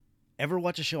Ever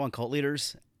watch a show on cult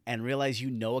leaders and realize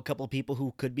you know a couple people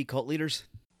who could be cult leaders?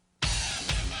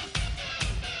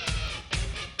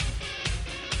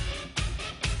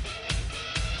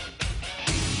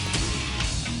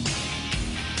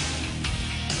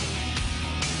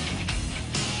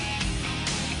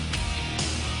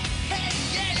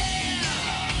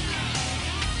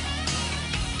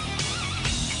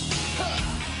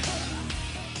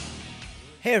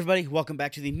 Hey everybody, welcome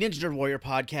back to the Ninja Nerd Warrior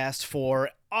podcast for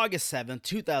August 7th,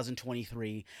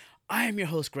 2023. I am your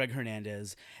host, Greg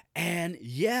Hernandez, and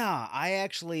yeah, I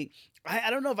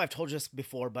don't know if I've told you this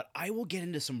before, but I will get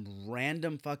into some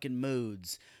random fucking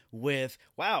moods with,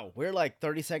 wow, we're like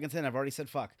 30 seconds in, I've already said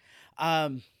fuck.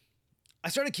 I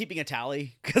started keeping a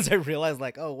tally because I realized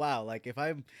like, oh wow, like if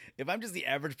I'm just the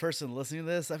average person listening to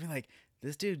this, I mean like,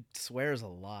 this dude swears a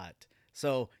lot.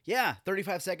 So yeah,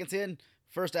 35 seconds in,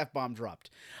 first F-bomb dropped.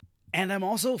 And I'm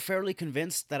also fairly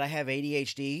convinced that I have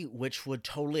ADHD, which would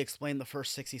totally explain the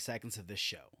first 60 seconds of this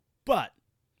show. But,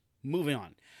 moving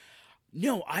on.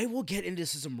 No, I will get into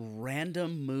some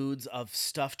random moods of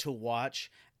stuff to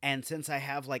watch, and since I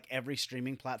have like every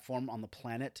streaming platform on the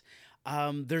planet,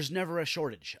 there's never a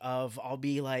shortage of, I'll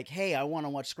be like, hey, I want to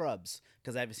watch Scrubs,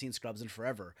 because I haven't seen Scrubs in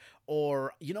forever.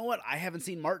 Or, you know what, I haven't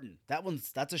seen Martin.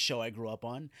 That's a show I grew up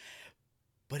on.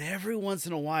 But every once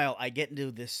in a while, I get into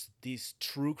these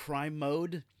true crime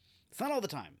mode. It's not all the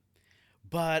time.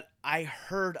 But I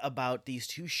heard about these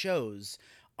two shows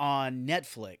on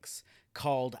Netflix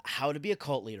called How to Be a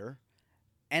Cult Leader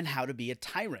and How to Be a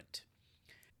Tyrant.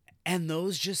 And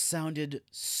those just sounded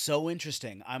so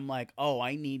interesting. I'm like, oh,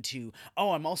 I need to.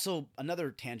 Oh, I'm also,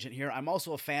 another tangent here, I'm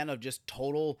also a fan of just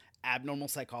total abnormal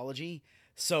psychology.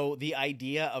 So the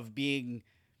idea of being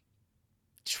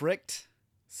tricked,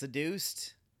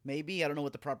 seduced, maybe, I don't know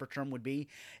what the proper term would be,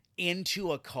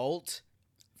 into a cult,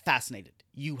 fascinated.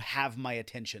 You have my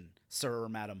attention, sir or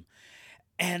madam.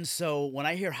 And so when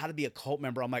I hear how to be a cult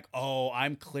member, I'm like, oh,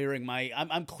 I'm clearing my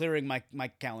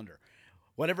calendar.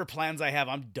 Whatever plans I have,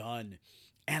 I'm done.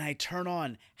 And I turn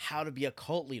on how to be a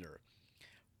cult leader.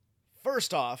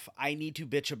 First off, I need to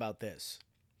bitch about this.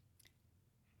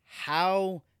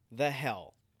 How the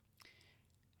hell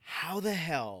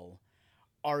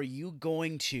are you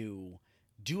going to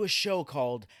do a show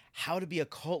called How to Be a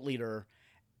Cult Leader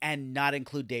and not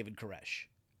include David Koresh?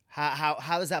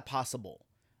 How is that possible?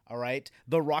 All right.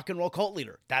 The rock and roll cult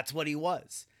leader. That's what he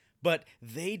was. But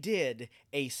they did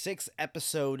a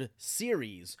 6-episode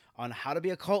series on how to be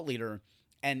a cult leader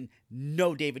and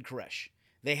no David Koresh.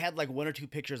 They had like 1 or 2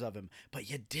 pictures of him, but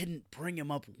you didn't bring him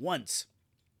up once.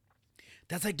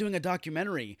 That's like doing a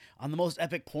documentary on the most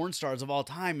epic porn stars of all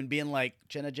time and being like,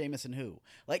 Jenna Jameson who?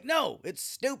 Like, no, it's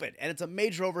stupid. And it's a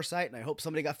major oversight, and I hope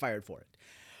somebody got fired for it.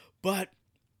 But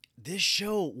this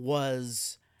show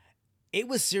was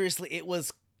not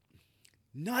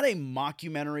a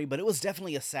mockumentary, but it was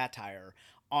definitely a satire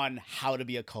on how to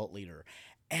be a cult leader.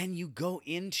 And you go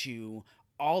into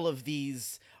all of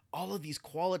these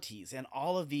qualities and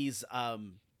all of these,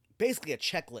 basically a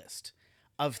checklist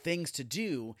of things to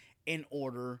do in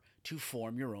order to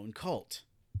form your own cult.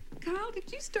 Kyle,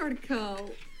 did you start a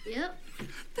cult? Yep.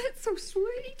 That's so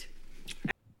sweet.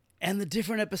 And the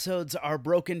different episodes are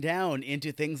broken down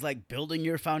into things like building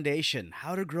your foundation,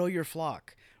 how to grow your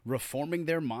flock, reforming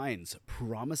their minds,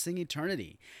 promising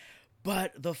eternity.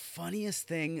 But the funniest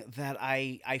thing that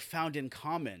I found in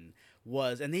common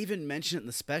was, and they even mention it in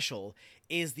the special,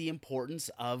 is the importance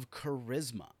of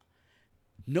charisma.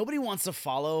 Nobody wants to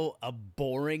follow a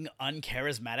boring,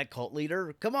 uncharismatic cult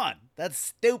leader. Come on, that's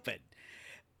stupid.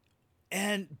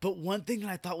 But one thing that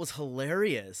I thought was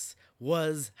hilarious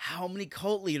was how many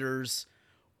cult leaders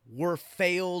were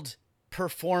failed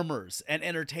performers and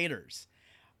entertainers.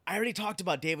 I already talked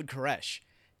about David Koresh.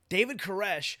 David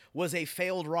Koresh was a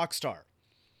failed rock star.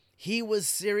 He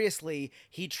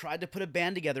tried to put a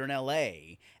band together in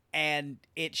LA and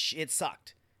it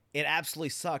sucked. It absolutely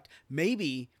sucked.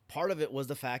 Maybe part of it was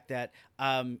the fact that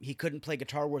he couldn't play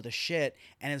guitar worth a shit,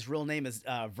 and his real name is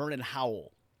Vernon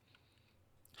Howell.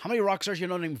 How many rock stars you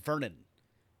know named Vernon?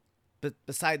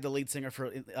 Beside the lead singer for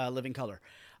Living Colour.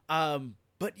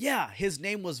 But yeah, his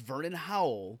name was Vernon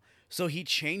Howell, so he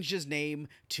changed his name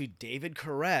to David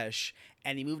Koresh,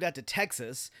 and he moved out to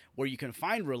Texas, where you can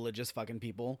find religious fucking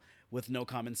people with no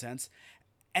common sense,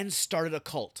 and started a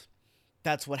cult.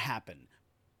 That's what happened.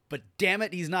 But damn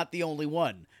it, he's not the only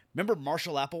one. Remember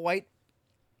Marshall Applewhite?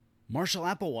 Marshall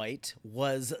Applewhite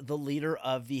was the leader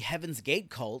of the Heaven's Gate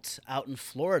cult out in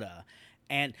Florida,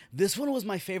 and this one was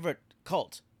my favorite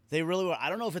cult. They really were. I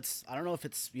don't know if it's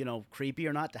creepy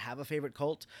or not to have a favorite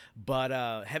cult, but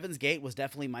Heaven's Gate was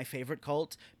definitely my favorite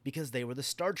cult because they were the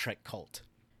Star Trek cult.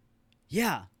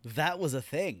 Yeah, that was a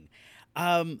thing.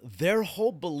 Their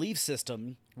whole belief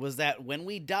system was that when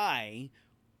we die,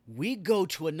 we go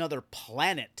to another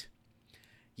planet.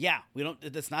 Yeah, we don't.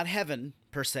 It's not heaven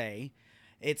per se.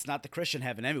 It's not the Christian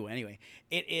heaven anyway.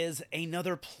 It is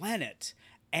another planet.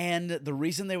 And the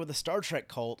reason they were the Star Trek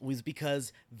cult was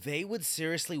because they would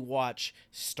seriously watch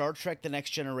Star Trek The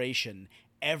Next Generation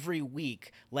every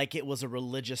week like it was a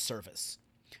religious service.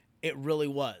 It really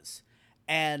was.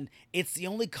 And it's the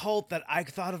only cult that I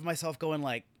thought of myself going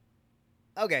like,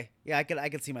 okay, yeah, I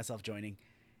could see myself joining.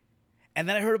 And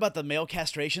then I heard about the male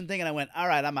castration thing and I went, all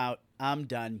right, I'm out. I'm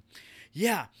done.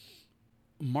 Yeah,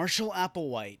 Marshall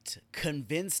Applewhite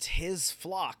convinced his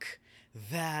flock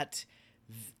that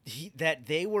that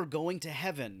they were going to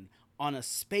heaven on a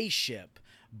spaceship,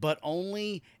 but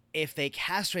only if they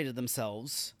castrated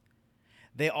themselves.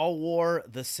 They all wore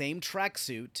the same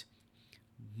tracksuit,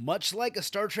 much like a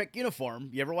Star Trek uniform.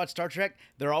 You ever watch Star Trek?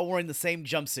 They're all wearing the same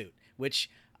jumpsuit, which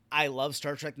I love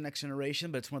Star Trek The Next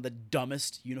Generation, but it's one of the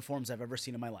dumbest uniforms I've ever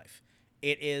seen in my life.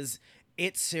 It's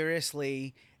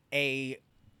seriously a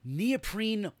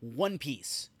neoprene one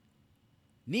piece.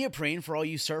 Neoprene, for all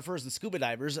you surfers and scuba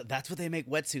divers, that's what they make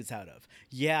wetsuits out of.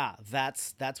 Yeah,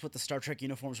 that's what the Star Trek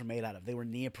uniforms were made out of. They were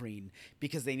neoprene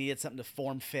because they needed something to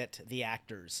form fit the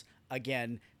actors.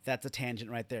 Again, that's a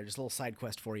tangent right there. Just a little side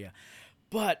quest for you.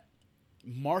 But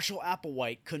Marshall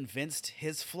Applewhite convinced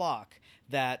his flock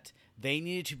that they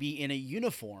needed to be in a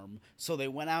uniform, so they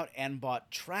went out and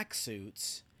bought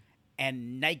tracksuits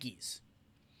and Nikes.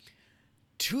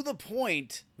 To the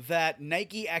point that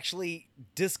Nike actually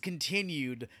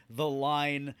discontinued the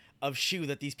line of shoe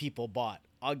that these people bought.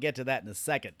 I'll get to that in a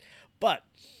second. But,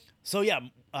 so yeah,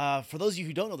 for those of you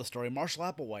who don't know the story, Marshall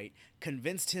Applewhite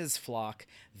convinced his flock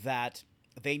that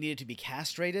they needed to be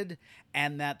castrated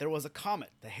and that there was a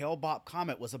comet. The Hale-Bopp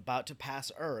comet was about to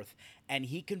pass Earth, and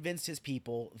he convinced his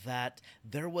people that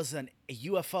there was a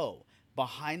UFO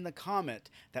behind the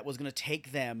comet that was going to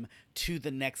take them to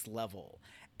the next level.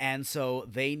 And so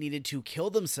they needed to kill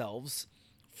themselves,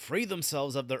 free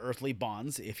themselves of their earthly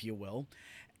bonds, if you will,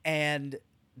 and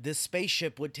this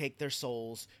spaceship would take their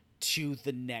souls to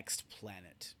the next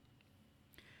planet.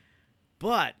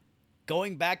 But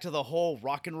going back to the whole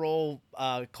rock and roll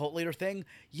cult leader thing,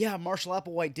 yeah, Marshall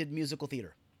Applewhite did musical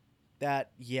theater.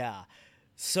 Yeah.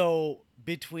 So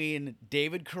between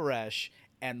David Koresh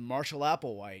and Marshall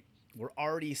Applewhite, we're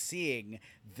already seeing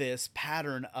this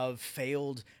pattern of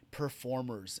failed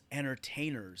performers,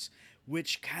 entertainers,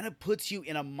 which kind of puts you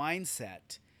in a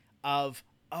mindset of,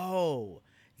 oh,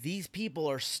 these people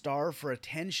are starved for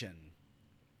attention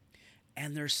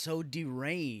and they're so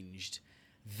deranged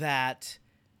that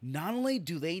not only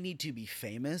do they need to be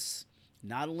famous,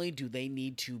 not only do they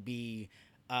need to be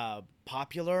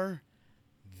popular,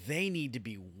 they need to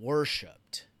be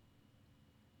worshipped.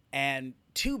 And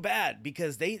too bad,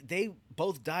 because they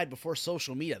both died before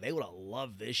social media. They would have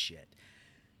loved this shit.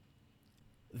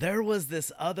 There was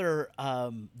this other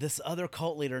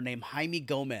cult leader named Jaime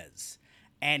Gomez,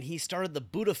 and he started the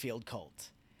Buddhafield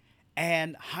cult.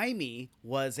 And Jaime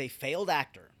was a failed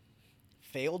actor,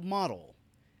 failed model,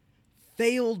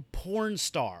 failed porn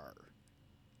star.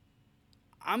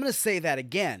 I'm going to say that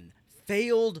again.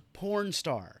 Failed porn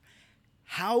star.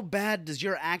 How bad does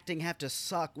your acting have to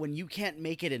suck when you can't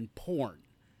make it in porn?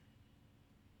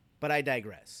 But I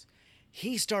digress.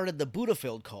 He started the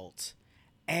Buddhafield cult.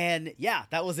 And yeah,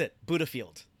 that was it.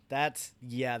 Buddhafield. That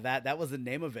was the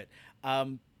name of it.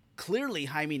 Clearly,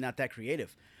 Jaime not that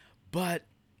creative. But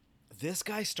this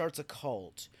guy starts a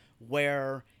cult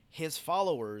where his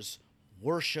followers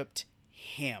worshipped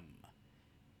him.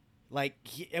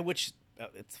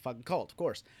 It's a fucking cult, of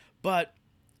course. But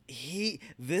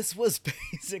this was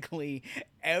basically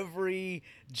every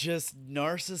just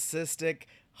narcissistic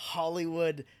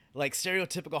Hollywood, like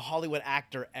stereotypical Hollywood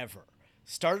actor ever.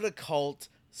 Started a cult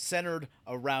centered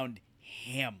around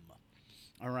him.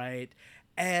 All right.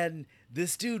 And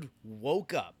this dude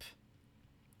woke up.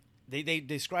 They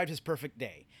described his perfect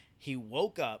day. He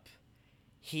woke up.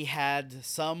 He had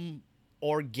some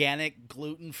organic,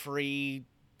 gluten-free,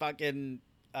 fucking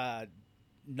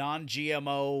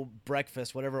non-GMO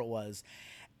breakfast, whatever it was.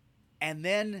 And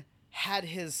then had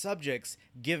his subjects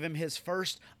give him his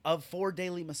first of 4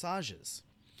 daily massages.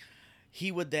 He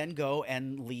would then go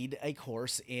and lead a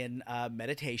course in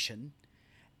meditation.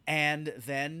 And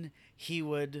then he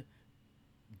was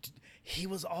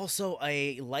also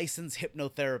a licensed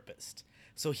hypnotherapist.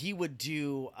 So he would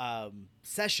do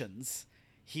sessions.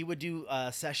 He would do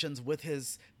sessions with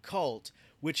his cult,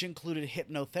 which included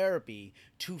hypnotherapy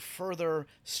to further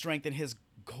strengthen his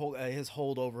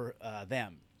hold over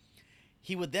them.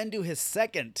 He would then do his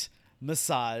second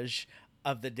massage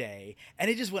of the day, and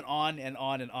it just went on and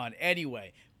on and on.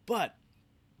 Anyway, but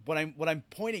what I'm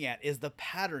pointing at is the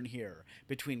pattern here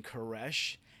between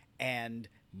Koresh and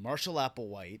Marshall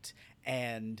Applewhite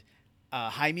and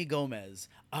Jaime Gomez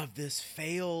of this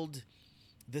failed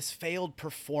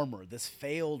performer, this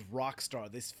failed rock star,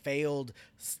 this failed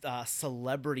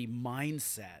celebrity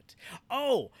mindset.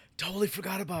 Oh, totally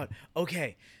forgot about.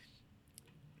 Okay,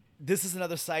 this is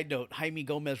another side note, Jaime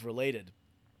Gomez related.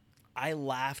 I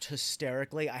laughed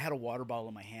hysterically. I had a water bottle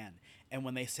in my hand, and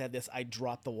when they said this, I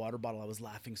dropped the water bottle. I was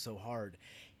laughing so hard.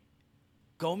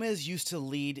 Gomez used to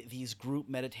lead these group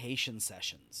meditation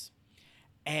sessions.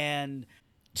 And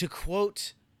to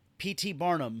quote P.T.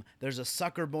 Barnum, there's a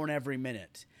sucker born every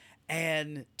minute.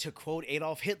 And to quote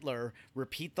Adolf Hitler,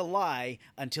 repeat the lie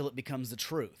until it becomes the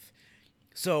truth.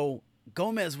 So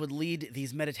Gomez would lead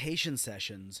these meditation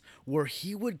sessions where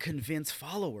he would convince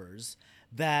followers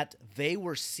that they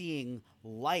were seeing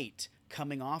light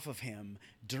coming off of him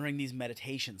during these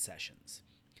meditation sessions.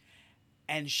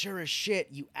 And sure as shit,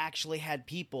 you actually had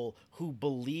people who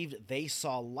believed they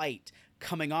saw light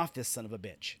coming off this son of a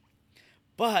bitch.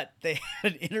 But they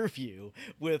had an interview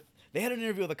with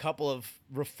a couple of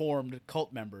reformed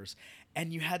cult members,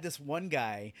 and you had this one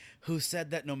guy who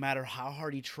said that no matter how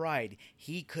hard he tried,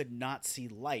 he could not see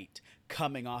light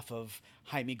coming off of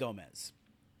Jaime Gomez.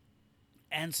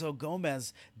 And so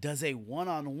Gomez does a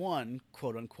one-on-one,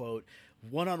 quote unquote,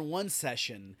 one-on-one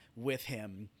session with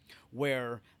him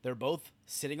where they're both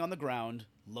sitting on the ground,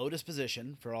 lotus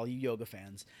position for all you yoga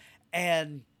fans,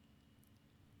 and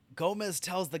Gomez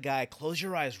tells the guy, close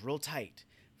your eyes real tight,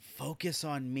 focus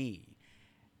on me,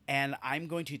 and I'm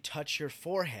going to touch your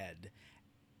forehead,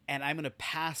 and I'm going to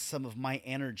pass some of my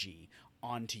energy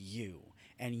onto you,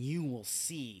 and you will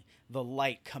see the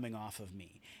light coming off of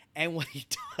me. And what he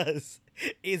does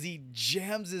is he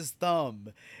jams his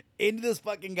thumb into this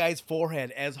fucking guy's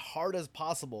forehead as hard as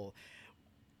possible,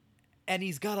 and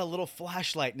he's got a little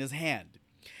flashlight in his hand,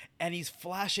 and he's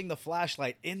flashing the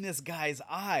flashlight in this guy's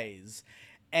eyes.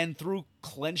 And through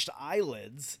clenched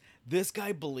eyelids, this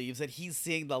guy believes that he's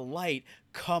seeing the light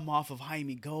come off of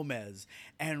Jaime Gomez.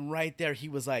 And right there, he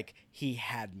was like, he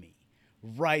had me.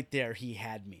 Right there, he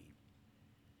had me.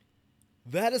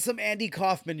 That is some Andy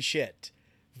Kaufman shit.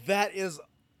 That is,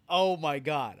 oh my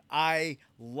God. I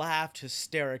laughed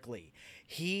hysterically.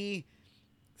 He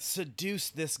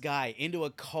seduced this guy into a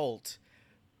cult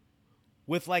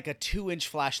with like a 2-inch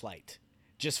flashlight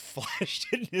just flashed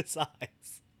in his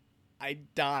eyes. I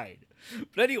died.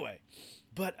 But anyway,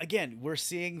 again, we're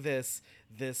seeing this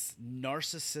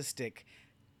narcissistic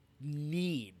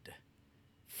need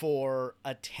for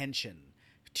attention,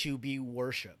 to be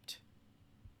worshipped.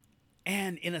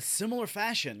 And in a similar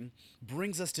fashion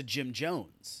brings us to Jim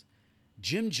Jones.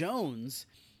 Jim Jones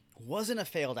wasn't a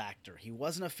failed actor. He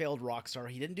wasn't a failed rock star.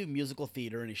 He didn't do musical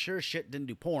theater, and he sure as shit didn't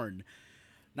do porn.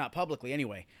 Not publicly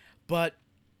anyway. But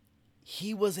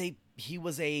he was a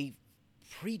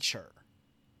preacher.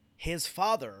 His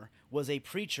father was a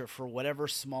preacher for whatever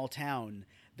small town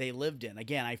they lived in.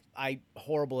 Again, I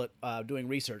horrible at doing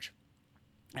research,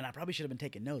 and I probably should have been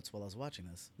taking notes while I was watching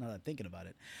this, now that I'm thinking about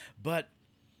it. But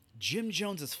Jim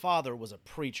Jones's father was a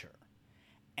preacher,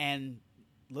 and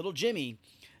little Jimmy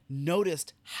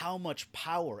noticed how much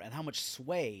power and how much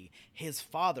sway his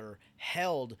father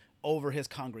held over his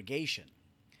congregation.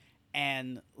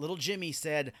 And little Jimmy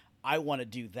said, I want to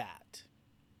do that.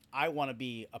 I want to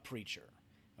be a preacher.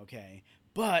 Okay.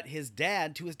 But his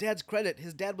dad, to his dad's credit,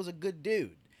 his dad was a good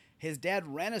dude. His dad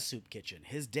ran a soup kitchen.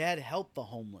 His dad helped the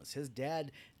homeless. His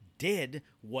dad did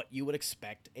what you would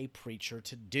expect a preacher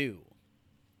to do.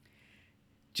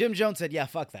 Jim Jones said, yeah,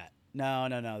 fuck that. No.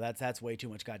 That's way too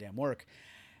much goddamn work.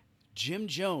 Jim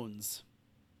Jones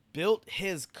built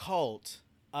his cult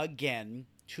again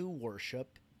to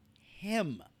worship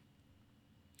him.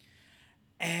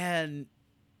 And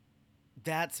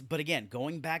but again,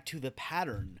 going back to the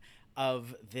pattern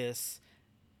of this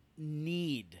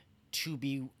need to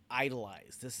be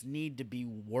idolized, this need to be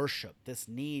worshipped, this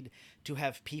need to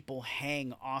have people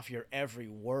hang off your every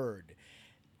word.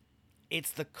 It's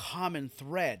the common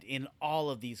thread in all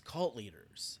of these cult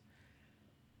leaders.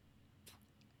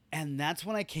 And that's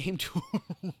when I came to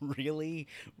a really,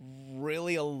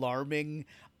 really alarming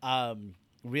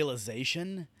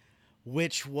realization,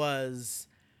 which was,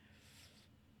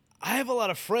 I have a lot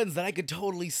of friends that I could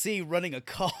totally see running a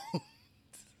cult.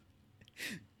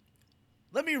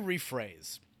 Let me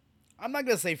rephrase. I'm not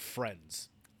going to say friends.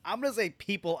 I'm going to say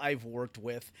people I've worked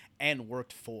with and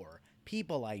worked for.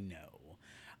 People I know.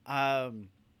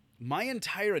 My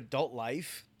entire adult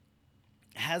life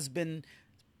has been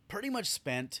pretty much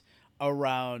spent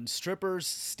around strippers,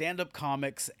 stand-up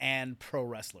comics, and pro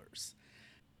wrestlers.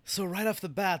 So right off the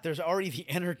bat, there's already the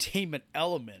entertainment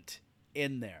element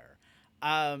in there.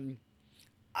 I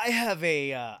have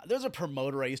there's a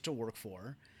promoter I used to work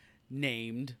for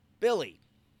named Billy.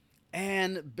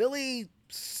 And Billy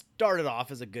started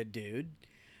off as a good dude,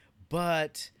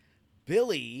 but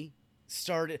Billy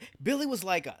was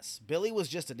like us. Billy was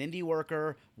just an indie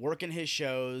worker working his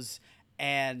shows,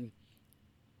 and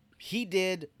he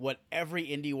did what every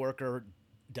indie worker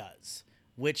does,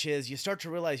 which is you start to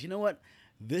realize, you know what?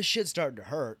 This shit's starting to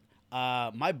hurt.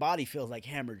 My body feels like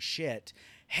hammered shit.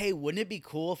 Hey, wouldn't it be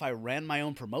cool if I ran my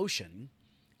own promotion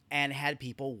and had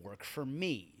people work for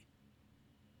me?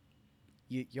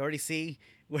 You already see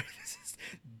where this is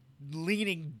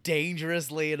leaning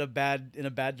dangerously in a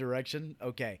bad direction?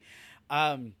 Okay.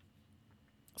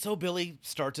 So Billy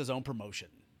starts his own promotion,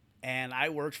 and I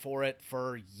worked for it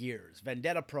for years,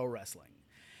 Vendetta Pro Wrestling.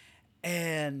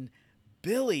 And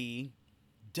Billy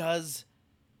does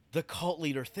the cult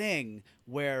leader thing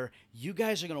where you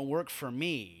guys are going to work for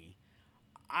me.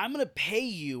 I'm going to pay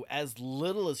you as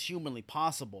little as humanly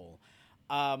possible.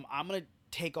 I'm going to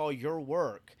take all your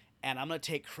work, and I'm going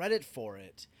to take credit for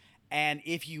it. And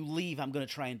if you leave, I'm going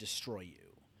to try and destroy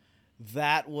you.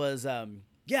 That was,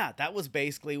 that was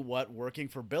basically what working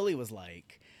for Billy was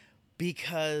like,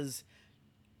 because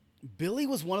Billy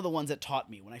was one of the ones that taught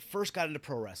me when I first got into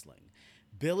pro wrestling.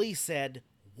 Billy said,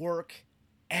 work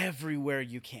everywhere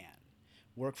you can.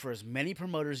 Work for as many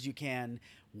promoters as you can.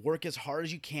 Work as hard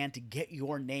as you can to get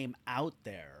your name out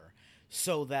there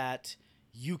so that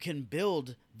you can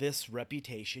build this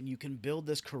reputation, you can build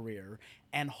this career,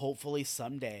 and hopefully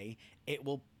someday it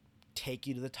will take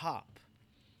you to the top.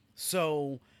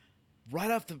 So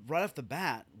right off the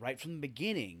bat, right from the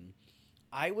beginning,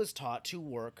 I was taught to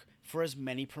work for as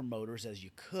many promoters as you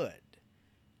could.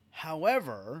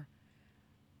 However,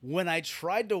 when I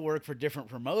tried to work for different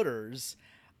promoters,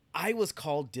 I was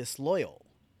called disloyal.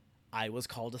 I was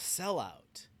called a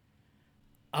sellout.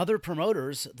 Other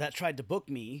promoters that tried to book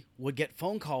me would get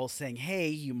phone calls saying, hey,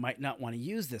 you might not want to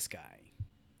use this guy.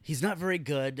 He's not very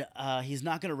good. He's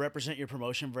not going to represent your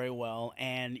promotion very well,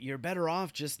 and you're better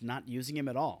off just not using him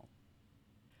at all.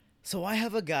 So I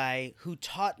have a guy who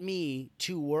taught me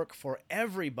to work for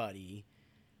everybody,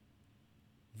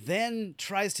 then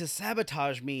tries to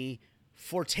sabotage me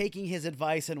for taking his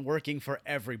advice and working for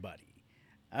everybody.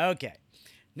 Okay.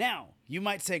 Now, you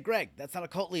might say, Greg, that's not a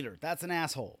cult leader. That's an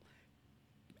asshole.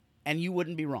 And you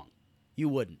wouldn't be wrong. You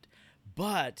wouldn't.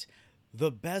 But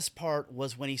the best part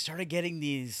was when he started getting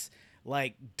these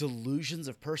like delusions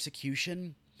of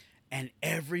persecution, and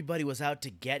everybody was out to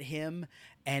get him.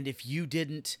 And if you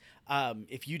didn't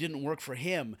work for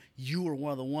him, you were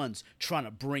one of the ones trying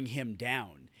to bring him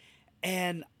down.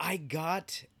 And I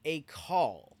got a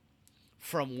call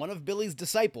from one of Billy's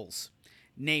disciples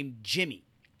named Jimmy.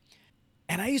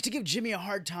 And I used to give Jimmy a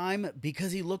hard time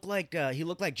because he looked like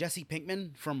Jesse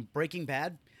Pinkman from Breaking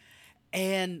Bad.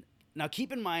 And now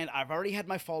keep in mind, I've already had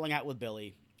my falling out with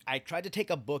Billy. I tried to take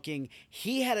a booking.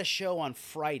 He had a show on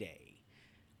Friday.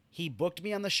 He booked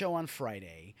me on the show on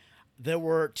Friday. There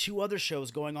were 2 other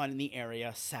shows going on in the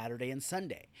area, Saturday and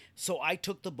Sunday. So I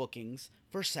took the bookings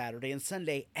for Saturday and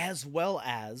Sunday as well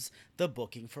as the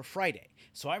booking for Friday.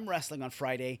 So I'm wrestling on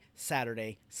Friday,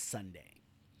 Saturday, Sunday.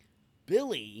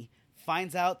 Billy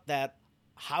finds out that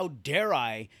how dare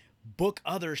I book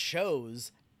other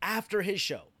shows after his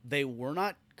show. They were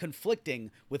not conflicting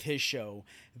with his show.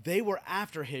 They were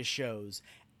after his shows,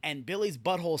 and Billy's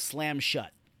butthole slammed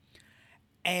shut.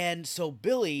 And so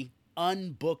Billy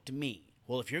unbooked me.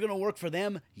 Well, if you're going to work for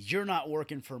them, you're not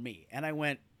working for me. And I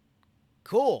went,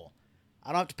 cool. I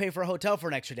don't have to pay for a hotel for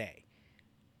an extra day.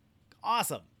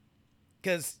 Awesome.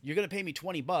 Because you're going to pay me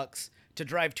 $20 to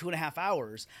drive 2.5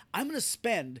 hours. I'm going to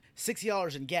spend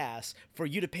 $60 in gas for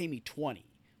you to pay me $20.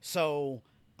 So,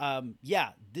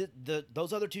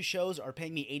 those other 2 shows are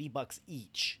paying me $80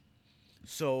 each.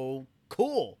 So,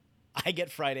 cool. I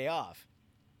get Friday off.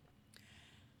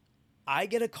 I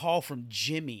get a call from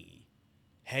Jimmy.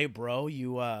 Hey, bro,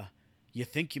 you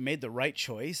think you made the right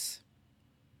choice?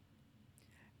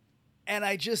 And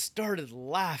I just started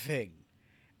laughing.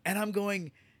 And I'm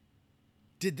going,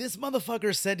 did this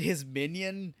motherfucker send his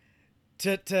minion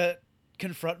to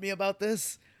confront me about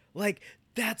this? Like,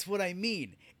 that's what I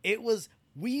mean.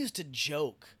 We used to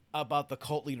joke about the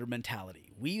cult leader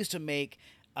mentality. We used to make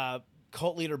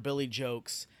cult leader Billy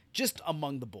jokes just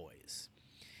among the boys.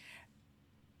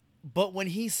 But when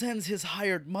he sends his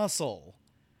hired muscle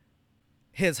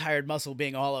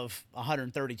being all of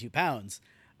 132 pounds,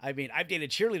 I mean, I've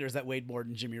dated cheerleaders that weighed more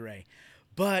than Jimmy Ray.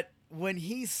 But when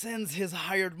he sends his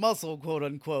hired muscle, quote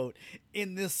unquote,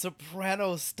 in this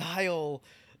Soprano style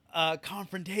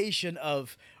confrontation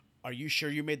of, are you sure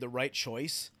you made the right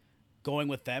choice going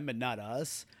with them and not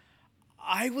us?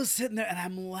 I was sitting there and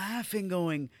I'm laughing,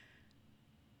 going,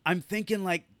 I'm thinking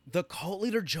like the cult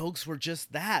leader jokes were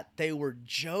just that. They were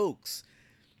jokes.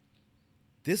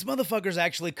 This motherfucker's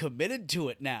actually committed to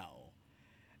it now.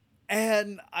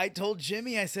 And I told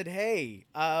Jimmy, I said, hey,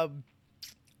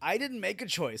 I didn't make a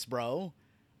choice, bro.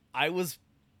 I was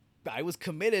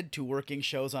committed to working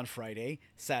shows on Friday,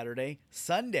 Saturday,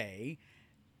 Sunday.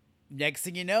 Next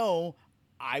thing you know,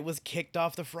 I was kicked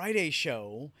off the Friday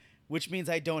show, which means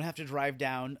I don't have to drive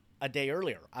down a day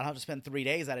earlier. I don't have to spend 3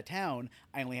 days out of town.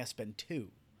 I only have to spend 2.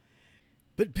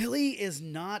 But Billy is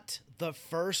not the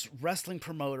first wrestling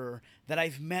promoter that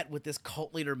I've met with this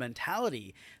cult leader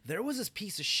mentality. There was this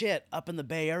piece of shit up in the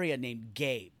Bay Area named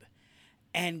Gabe.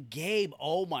 And Gabe,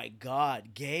 oh my God,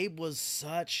 Gabe was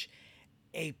such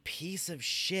a piece of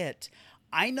shit.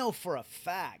 I know for a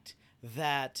fact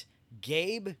that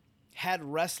Gabe had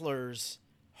wrestlers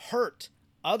hurt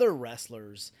other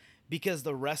wrestlers because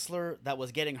the wrestler that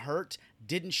was getting hurt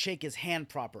didn't shake his hand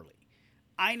properly.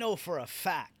 I know for a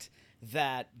fact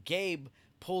that Gabe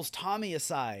pulls Tommy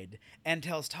aside and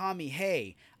tells Tommy,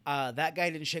 hey, that guy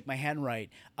didn't shake my hand right.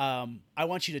 I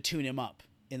want you to tune him up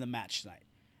in the match tonight.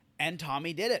 And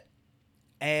Tommy did it.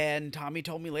 And Tommy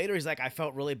told me later, he's like, I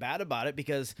felt really bad about it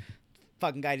because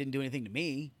fucking guy didn't do anything to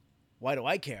me. Why do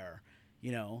I care?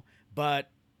 You know, but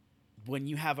when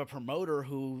you have a promoter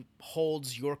who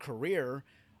holds your career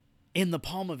in the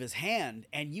palm of his hand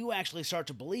and you actually start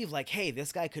to believe like, hey,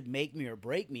 this guy could make me or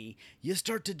break me, you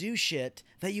start to do shit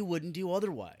that you wouldn't do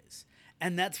otherwise.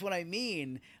 And that's what I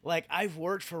mean. Like, I've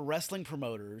worked for wrestling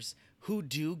promoters who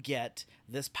do get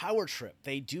this power trip.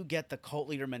 They do get the cult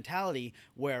leader mentality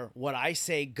where what I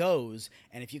say goes,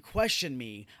 and if you question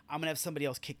me, I'm going to have somebody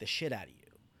else kick the shit out of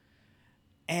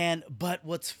you. But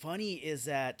what's funny is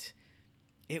that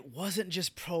it wasn't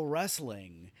just pro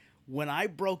wrestling. When I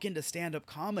broke into stand-up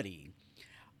comedy,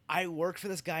 I worked for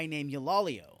this guy named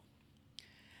Eulalio.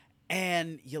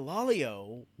 And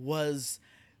Eulalio was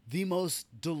the most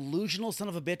delusional son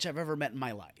of a bitch I've ever met in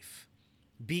my life.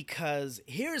 Because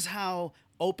here's how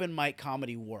open mic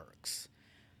comedy works,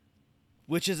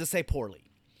 which is to say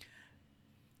poorly.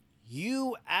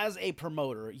 You, as a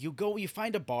promoter, you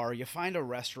find a bar, you find a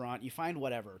restaurant, you find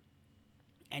whatever,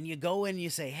 and you go in and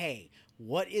you say, hey,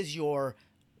 what is your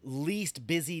least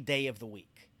busy day of the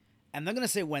week? And they're going to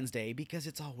say Wednesday because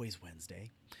it's always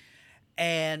Wednesday.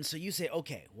 And so you say,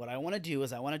 okay, what I want to do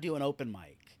is I want to do an open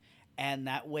mic. And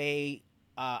that way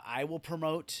I will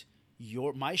promote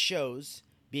my shows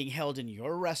being held in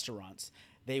your restaurants.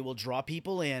 They will draw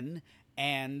people in,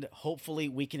 and hopefully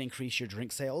we can increase your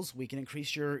drink sales. We can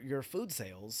increase your food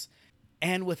sales.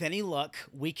 And with any luck,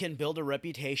 we can build a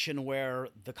reputation where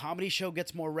the comedy show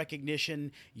gets more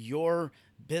recognition, your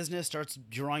business starts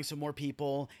drawing some more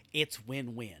people. It's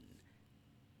win-win.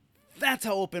 That's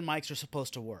how open mics are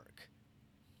supposed to work.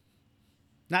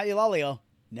 Not Eulalio.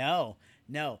 No.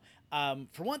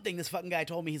 For one thing, this fucking guy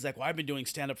told me, he's like, well, I've been doing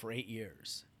stand-up for 8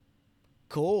 years.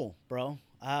 Cool, bro.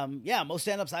 Yeah, most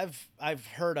stand-ups I've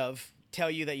heard of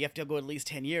tell you that you have to go at least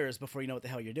 10 years before you know what the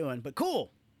hell you're doing. But cool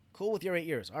with your 8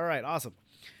 years. All right, awesome.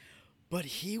 But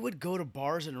he would go to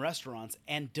bars and restaurants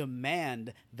and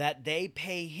demand that they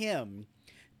pay him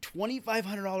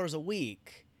 $2,500 a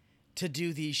week to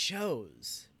do these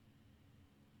shows.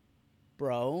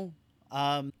 Bro,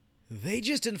 they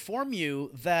just inform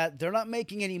you that they're not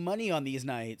making any money on these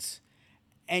nights,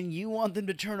 and you want them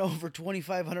to turn over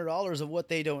 $2,500 of what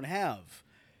they don't have.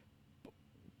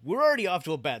 We're already off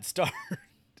to a bad start.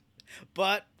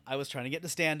 But I was trying to get to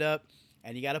stand up,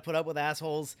 and you got to put up with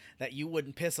assholes that you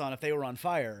wouldn't piss on if they were on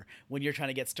fire when you're trying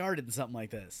to get started in something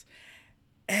like this.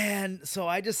 And so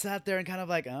I just sat there and kind of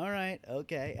like, all right,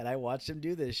 okay. And I watched him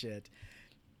do this shit.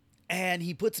 And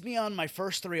he puts me on my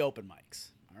first 3 open mics.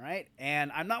 All right.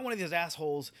 And I'm not one of these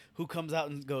assholes who comes out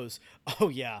and goes, oh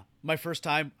yeah, my first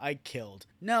time I killed.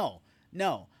 No.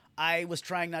 I was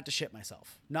trying not to shit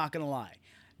myself. Not going to lie.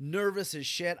 Nervous as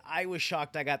shit. I was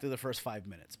shocked I got through the first 5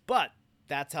 minutes, but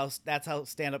that's how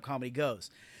stand-up comedy goes.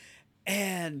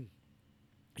 And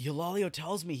Eulalio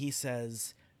tells me, he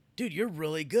says, dude, you're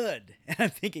really good. And I'm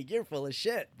thinking, you're full of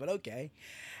shit, but okay.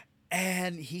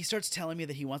 And he starts telling me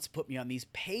that he wants to put me on these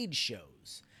paid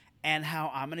shows and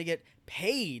how I'm going to get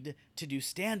paid to do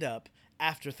stand-up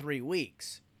after 3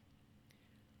 weeks.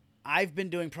 I've been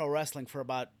doing pro wrestling for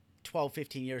about 12,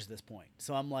 15 years at this point.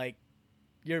 So I'm like,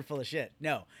 you're full of shit.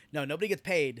 No, nobody gets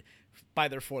paid by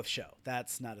their 4th show.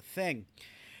 That's not a thing.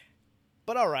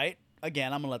 But all right,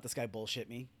 again, I'm going to let this guy bullshit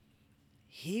me.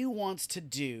 He wants to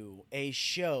do a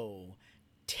show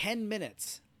 10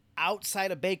 minutes outside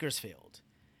of Bakersfield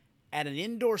at an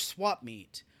indoor swap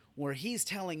meet where he's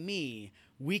telling me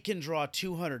we can draw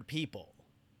 200 people.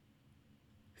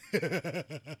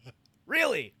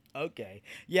 Really? Okay.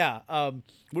 Yeah. We're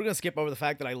going to skip over the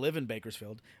fact that I live in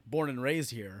Bakersfield, born and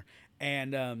raised here,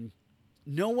 and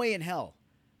no way in hell.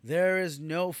 There is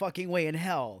no fucking way in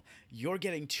hell you're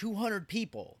getting 200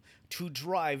 people to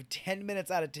drive 10 minutes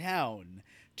out of town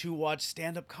to watch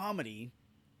stand-up comedy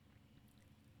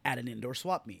at an indoor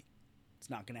swap meet. It's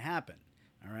not going to happen.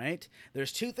 All right?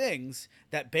 There's two things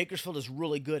that Bakersfield is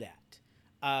really good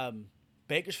at.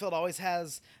 Bakersfield always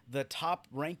has the top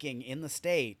ranking in the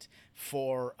state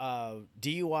for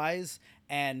DUIs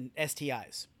and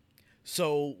STIs.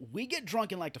 So we get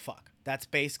drunk and like to fuck. That's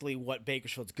basically what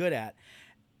Bakersfield's good at.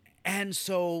 And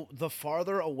so the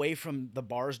farther away from the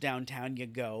bars downtown you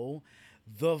go,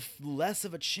 the less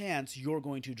of a chance you're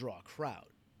going to draw a crowd.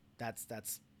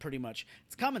 That's pretty much,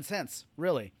 it's common sense,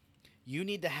 really. You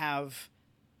need to have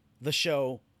the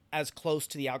show as close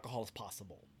to the alcohol as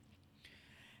possible.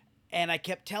 And I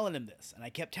kept telling him this, and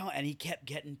he kept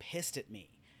getting pissed at me.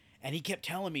 And he kept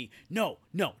telling me, no,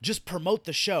 just promote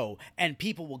the show and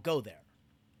people will go there.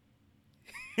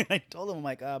 And I told him, I'm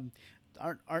like,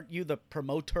 aren't you the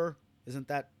promoter? Isn't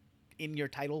that in your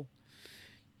title?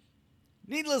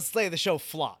 Needless to say, the show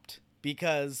flopped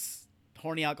because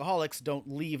horny alcoholics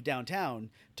don't leave downtown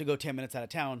to go 10 minutes out of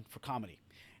town for comedy.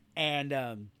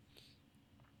 And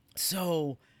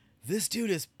so this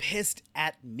dude is pissed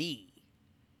at me.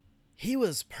 He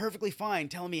was perfectly fine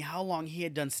telling me how long he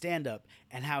had done stand-up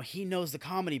and how he knows the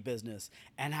comedy business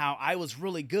and how I was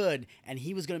really good and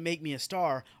he was going to make me a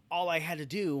star. All I had to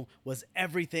do was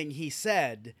everything he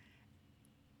said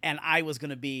and I was going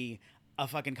to be a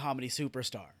fucking comedy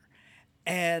superstar.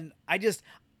 And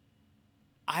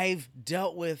I've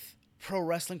dealt with pro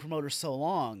wrestling promoters so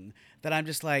long that I'm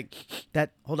just like,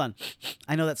 hold on,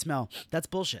 I know that smell. That's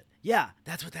bullshit. Yeah,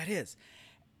 that's what that is.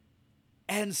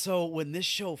 And so when this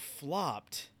show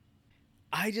flopped,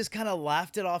 I just kind of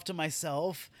laughed it off to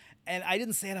myself. And I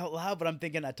didn't say it out loud, but I'm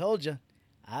thinking, I told you.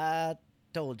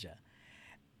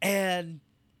 And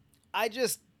I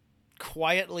just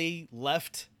quietly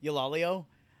left Eulalio.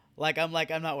 I'm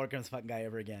not working with this fucking guy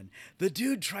ever again. The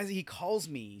dude he calls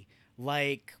me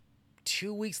like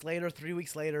 2 weeks later, 3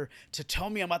 weeks later to tell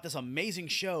me about this amazing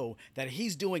show that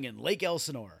he's doing in Lake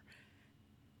Elsinore.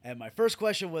 And my first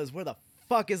question was, where the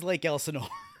fuck is Lake Elsinore?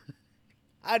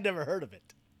 I'd never heard of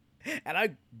it. And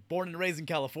I'm born and raised in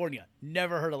California.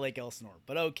 Never heard of Lake Elsinore,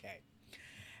 but okay.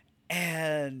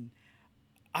 And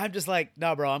I'm just like,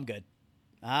 no, bro, I'm good.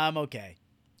 I'm okay.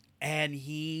 And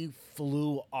he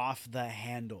flew off the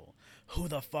handle. Who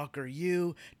the fuck are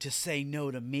you to say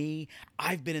no to me?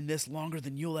 I've been in this longer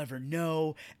than you'll ever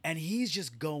know. And he's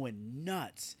just going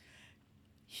nuts.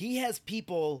 He has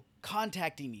people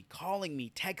contacting me, calling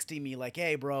me, texting me like,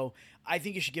 hey, bro, I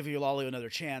think you should give Eulalio another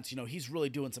chance. You know, he's really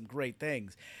doing some great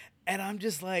things. And I'm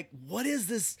just like, what is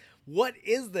this? What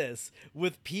is this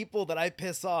with people that I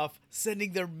piss off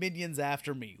sending their minions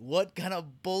after me? What kind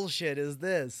of bullshit is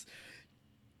this?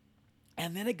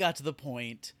 And then it got to the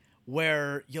point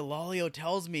where Eulalio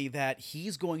tells me that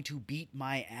he's going to beat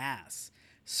my ass.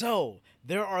 So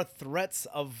there are threats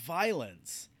of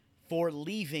violence for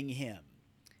leaving him.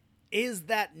 Is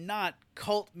that not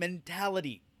cult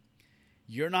mentality?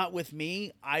 You're not with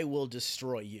me, I will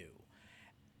destroy you.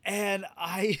 And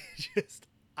I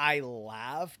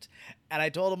laughed, and I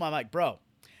told him, I'm like, bro,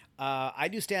 I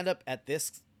do stand up at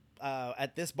this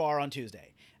bar on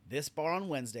Tuesday, this bar on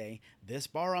Wednesday, this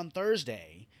bar on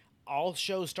Thursday. All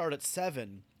shows start at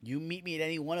 7. You meet me at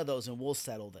any one of those, and we'll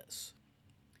settle this.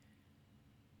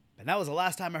 And that was the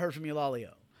last time I heard from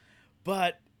Eulalio.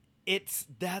 But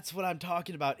that's what I'm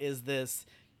talking about, is this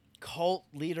cult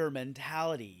leader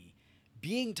mentality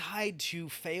being tied to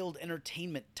failed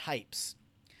entertainment types.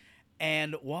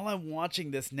 And while I'm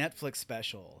watching this Netflix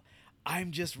special,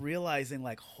 I'm just realizing,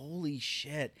 like, holy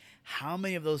shit, how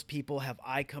many of those people have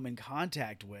I come in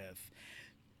contact with?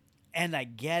 And I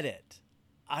get it.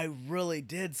 I really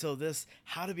did. So this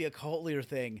how to be a cult leader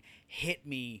thing hit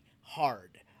me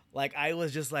hard. Like, I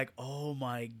was just like, oh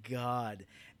my God.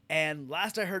 And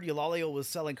last I heard, Eulalio was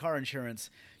selling car insurance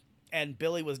and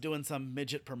Billy was doing some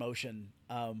midget promotion.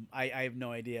 I have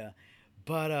no idea.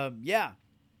 But yeah.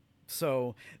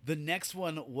 So the next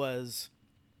one was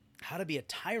How to Be a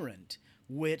Tyrant,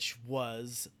 which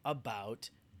was about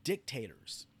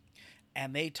dictators.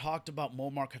 And they talked about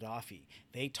Muammar Gaddafi.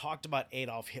 They talked about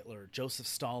Adolf Hitler, Joseph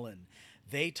Stalin.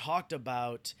 They talked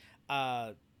about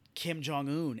Kim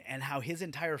Jong-un and how his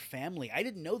entire family, I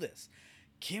didn't know this,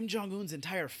 Kim Jong-un's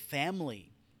entire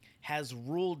family has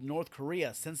ruled North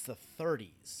Korea since the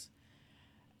 30s.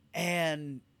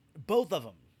 And both of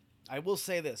them, I will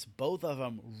say this, both of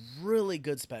them really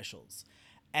good specials.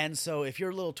 And so if you're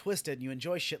a little twisted and you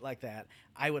enjoy shit like that,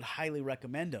 I would highly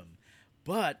recommend them.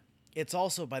 But it's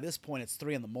also, by this point, it's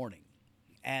 3 a.m.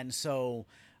 And so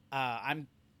I'm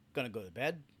going to go to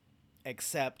bed,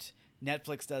 except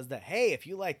Netflix does that. Hey, if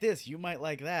you like this, you might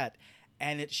like that.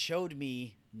 And it showed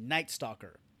me Night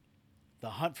Stalker,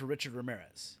 The Hunt for Richard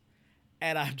Ramirez.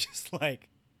 And I'm just like,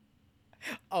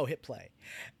 oh, hit play.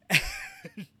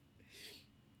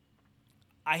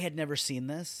 I had never seen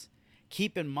this.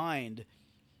 Keep in mind,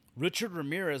 Richard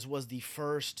Ramirez was the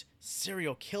first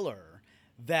serial killer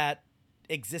that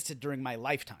existed during my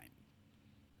lifetime.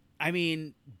 I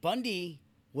mean, Bundy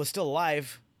was still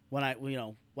alive when I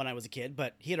was a kid,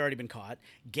 but he had already been caught.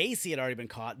 Gacy had already been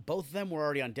caught. Both of them were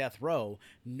already on death row.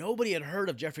 Nobody had heard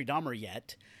of Jeffrey Dahmer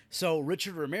yet. So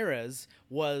Richard Ramirez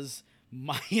was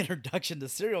my introduction to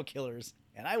serial killers,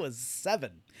 and I was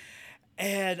 7.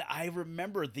 And I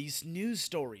remember these news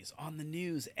stories on the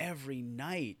news every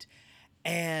night.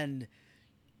 And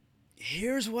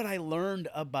here's what I learned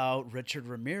about Richard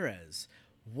Ramirez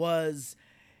was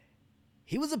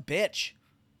he was a bitch.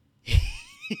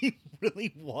 He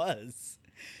really was.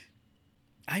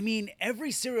 I mean,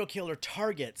 every serial killer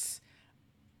targets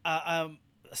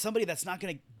somebody that's not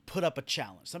going to put up a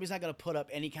challenge. Somebody's not going to put up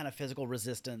any kind of physical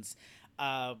resistance.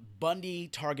 Bundy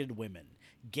targeted women.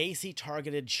 Gacy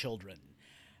targeted children.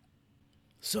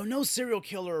 So no serial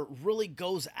killer really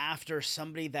goes after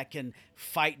somebody that can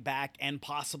fight back and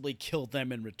possibly kill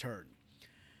them in return.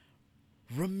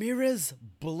 Ramirez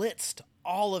blitzed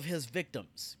all of his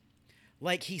victims.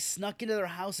 Like, he snuck into their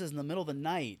houses in the middle of the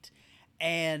night,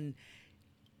 and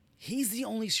he's the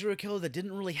only serial killer that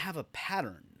didn't really have a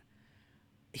pattern.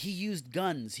 He used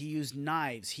guns, he used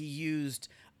knives, he used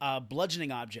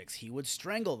bludgeoning objects, he would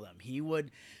strangle them,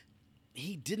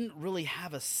 he didn't really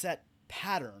have a set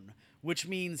pattern, which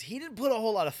means he didn't put a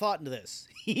whole lot of thought into this.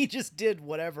 He just did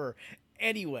whatever.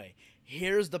 Anyway,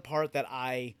 here's the part that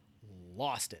I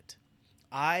lost it.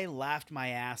 I laughed my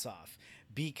ass off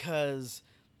because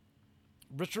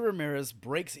Richard Ramirez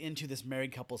breaks into this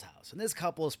married couple's house. And this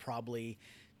couple is probably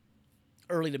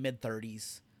early to mid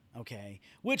 30s. Okay.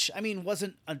 Which, I mean,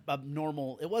 wasn't a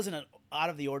normal, it wasn't out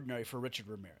of the ordinary for Richard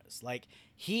Ramirez. Like,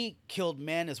 he killed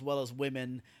men as well as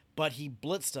women, but he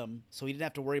blitzed them, so he didn't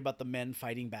have to worry about the men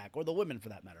fighting back, or the women for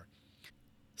that matter.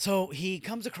 So he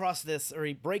comes across this, or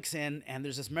he breaks in, and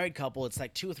there's this married couple. It's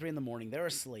like 2 or 3 in the morning. They're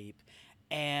asleep,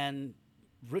 and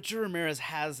Richard Ramirez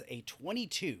has a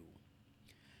 22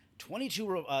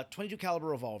 caliber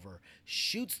revolver,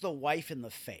 shoots the wife in the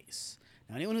face.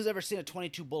 Now, anyone who's ever seen a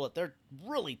 22 bullet, they're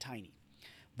really tiny.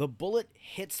 The bullet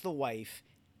hits the wife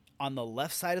on the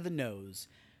left side of the nose,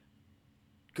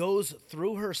 goes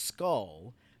through her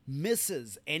skull,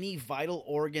 misses any vital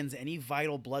organs, any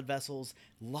vital blood vessels,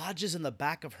 lodges in the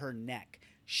back of her neck.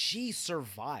 She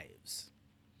survives.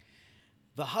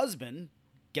 The husband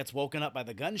gets woken up by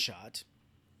the gunshot.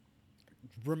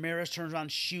 Ramirez turns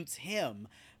around, shoots him.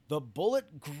 The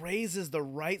bullet grazes the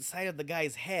right side of the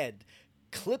guy's head,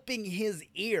 clipping his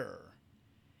ear.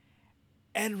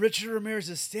 And Richard Ramirez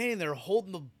is standing there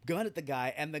holding the gun at the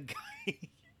guy, and the guy...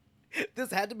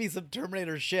 This had to be some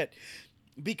Terminator shit,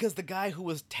 because the guy who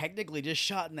was technically just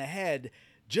shot in the head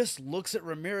just looks at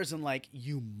Ramirez and like,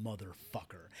 you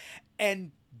motherfucker,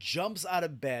 and jumps out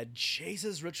of bed,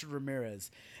 chases Richard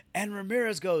Ramirez, and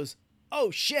Ramirez goes,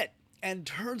 oh shit, and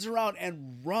turns around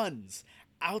and runs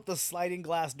out the sliding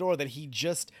glass door that he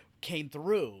just came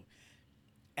through.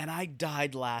 And I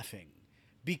died laughing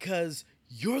because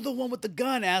you're the one with the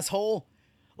gun, asshole.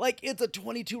 Like, it's a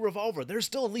 22 revolver. There's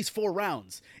still at least 4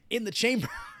 rounds in the chamber.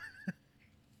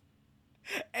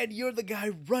 And you're the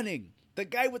guy running. The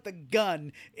guy with the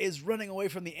gun is running away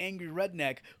from the angry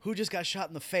redneck who just got shot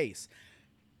in the face.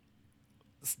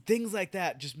 Things like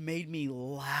that just made me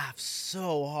laugh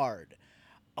so hard.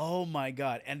 Oh my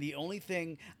God. And the only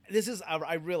thing,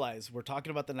 I realize we're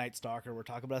talking about the Night Stalker. We're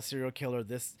talking about a serial killer.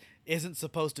 This isn't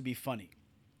supposed to be funny.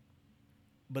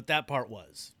 But that part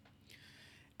was.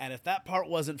 And if that part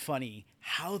wasn't funny,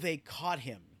 how they caught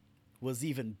him was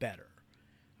even better.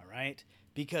 All right?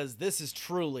 Because this is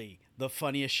truly the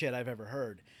funniest shit I've ever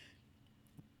heard.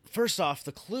 First off,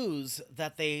 the clues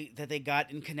that they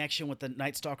got in connection with the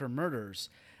Night Stalker murders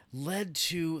led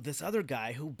to this other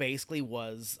guy who basically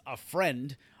was a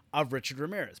friend of Richard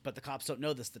Ramirez, but the cops don't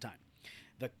know this at the time.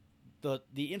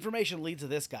 The information leads to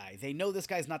this guy. They know this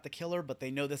guy's not the killer, but they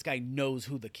know this guy knows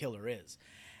who the killer is.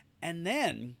 And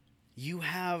then you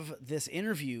have this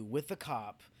interview with the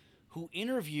cop who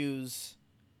interviews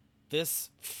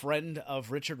this friend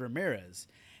of Richard Ramirez.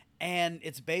 And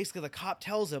it's basically the cop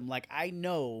tells him, like, I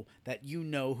know that you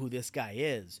know who this guy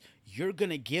is. You're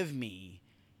going to give me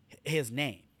his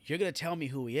name. You're going to tell me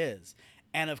who he is.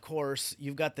 And of course,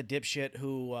 you've got the dipshit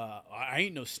who, I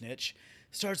ain't no snitch,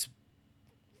 starts,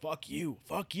 fuck you.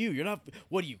 You're not,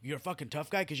 what are you? You're a fucking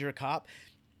tough guy because you're a cop?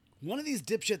 One of these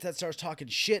dipshits that starts talking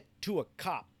shit to a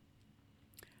cop.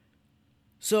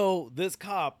 So this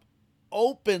cop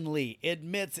openly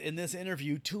admits in this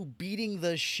interview to beating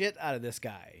the shit out of this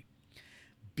guy.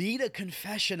 Beat a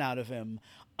confession out of him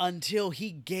until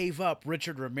he gave up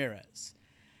Richard Ramirez.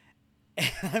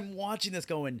 And I'm watching this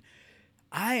going,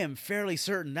 I am fairly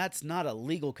certain that's not a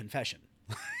legal confession.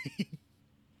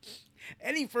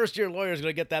 Any first-year lawyer is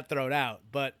going to get that thrown out.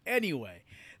 But anyway,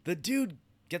 the dude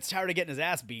gets tired of getting his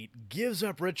ass beat, gives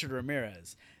up Richard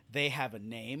Ramirez. They have a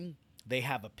name. They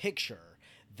have a picture.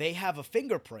 They have a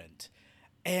fingerprint.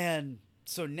 And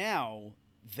so now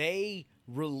they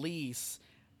release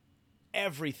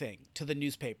everything to the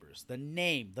newspapers. The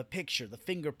name, the picture, the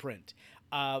fingerprint.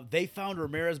 They found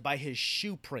Ramirez by his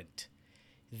shoe print.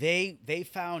 They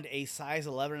found a size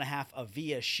 11.5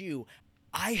 Avia shoe.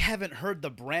 I haven't heard the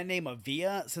brand name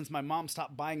Avia since my mom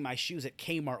stopped buying my shoes at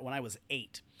Kmart when I was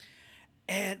 8.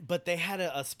 But they had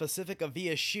a specific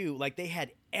Avia shoe. Like, they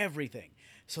had everything.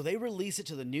 So they release it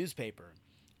to the newspaper.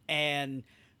 And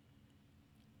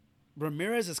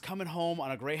Ramirez is coming home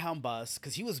on a Greyhound bus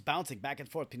because he was bouncing back and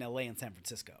forth between LA and San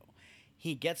Francisco.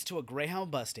 He gets to a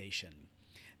Greyhound bus station.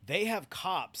 They have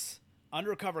cops,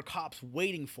 undercover cops,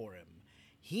 waiting for him.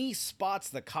 He spots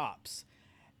the cops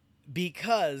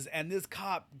because, and this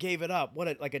cop gave it up.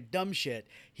 Like a dumb shit.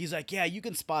 He's like, yeah, you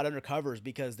can spot undercovers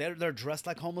because they're dressed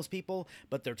like homeless people,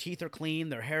 but their teeth are clean,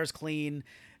 their hair's clean.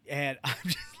 And I'm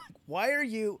just like, why are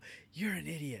you're an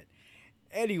idiot.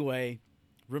 Anyway,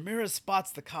 Ramirez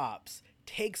spots the cops,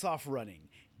 takes off running,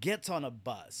 gets on a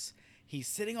bus. He's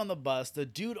sitting on the bus. The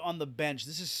dude on the bench,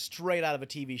 this is straight out of a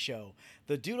TV show.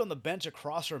 The dude on the bench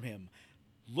across from him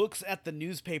looks at the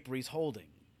newspaper he's holding.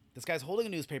 This guy's holding a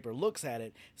newspaper, looks at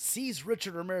it, sees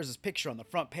Richard Ramirez's picture on the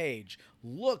front page,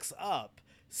 looks up,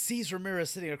 sees Ramirez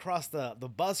sitting across the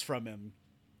bus from him,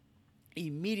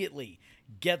 immediately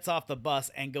gets off the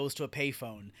bus and goes to a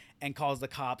payphone and calls the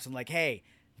cops and like, hey,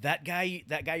 that guy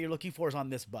you're looking for is on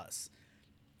this bus.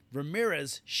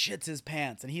 Ramirez shits his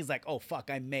pants and he's like, oh fuck,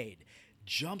 I'm made.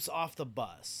 Jumps off the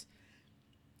bus.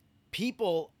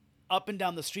 People up and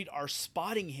down the street are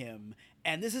spotting him,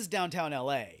 and this is downtown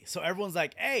LA. So everyone's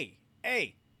like, hey,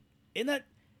 isn't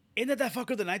that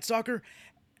fucker the Night Stalker?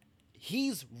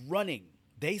 He's running.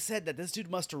 They said that this dude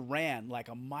must have ran like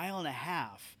 1.5 miles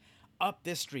up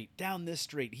this street, down this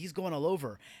street. He's going all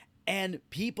over. And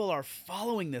people are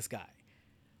following this guy.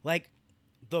 Like,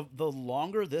 the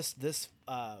longer this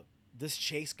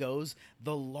chase goes,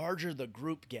 the larger the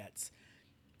group gets.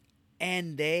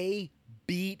 And they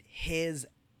beat his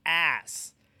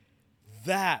ass.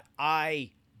 That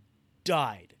I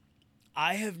died.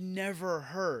 I have never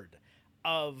heard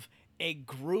of a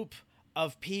group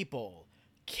of people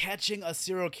catching a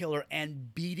serial killer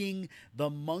and beating the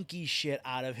monkey shit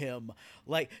out of him.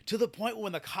 Like, to the point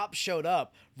when the cops showed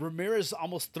up, Ramirez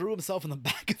almost threw himself in the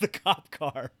back of the cop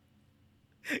car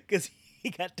because he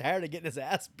got tired of getting his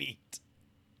ass beat.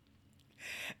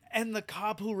 And the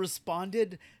cop who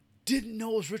responded didn't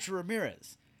know it was Richard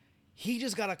Ramirez. He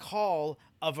just got a call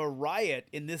of a riot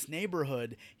in this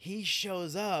neighborhood. He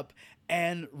shows up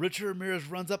and Richard Ramirez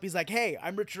runs up. He's like, hey,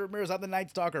 I'm Richard Ramirez. I'm the Night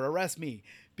Stalker. Arrest me.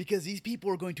 Because these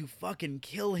people are going to fucking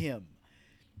kill him.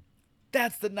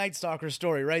 That's the Night Stalker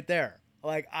story right there.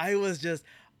 Like, I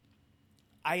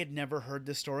had never heard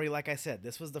this story. Like I said,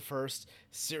 this was the first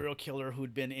serial killer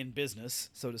who'd been in business,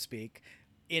 so to speak,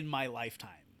 in my lifetime.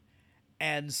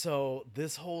 And so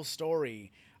this whole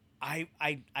story, I'm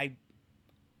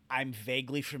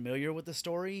vaguely familiar with the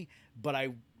story, but I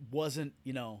wasn't,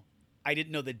 I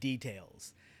didn't know the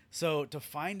details. So to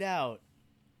find out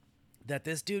that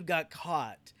this dude got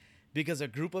caught because a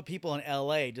group of people in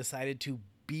LA decided to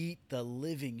beat the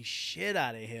living shit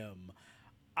out of him,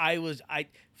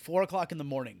 4:00 in the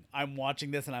morning, I'm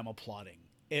watching this and I'm applauding.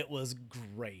 It was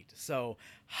great. So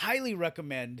highly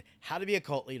recommend How to Be a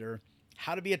Cult Leader,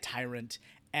 How to Be a Tyrant,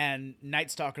 and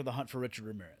Night Stalker: The Hunt for Richard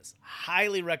Ramirez.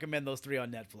 Highly recommend those 3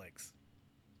 on Netflix.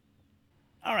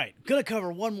 All right, gonna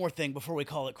cover one more thing before we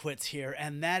call it quits here,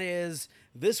 and that is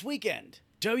this weekend,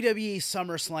 WWE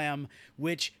SummerSlam,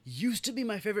 which used to be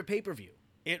my favorite pay-per-view.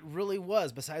 It really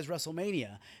was, besides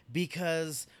WrestleMania,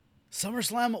 because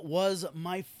SummerSlam was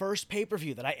my first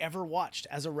pay-per-view that I ever watched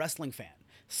as a wrestling fan.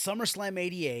 SummerSlam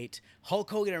 88, Hulk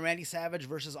Hogan and Randy Savage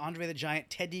versus Andre the Giant,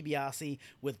 Ted DiBiase,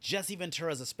 with Jesse Ventura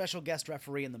as a special guest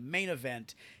referee in the main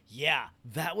event. Yeah,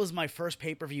 that was my first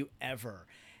pay-per-view ever.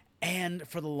 And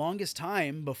for the longest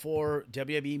time, before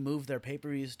WWE moved their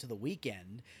pay-per-views to the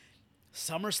weekend,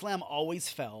 SummerSlam always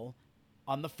fell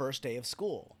on the first day of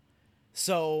school.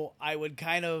 So I would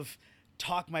kind of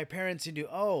talk my parents into,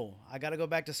 oh, I got to go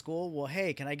back to school. Well,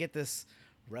 hey, can I get this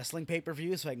wrestling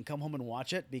pay-per-view so I can come home and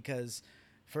watch it? Because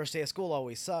first day of school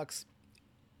always sucks.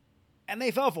 And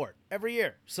they fell for it every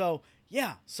year. So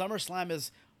yeah, SummerSlam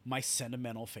is my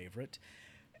sentimental favorite.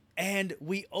 And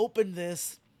we opened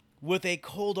this with a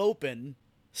cold open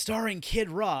starring Kid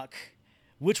Rock,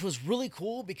 which was really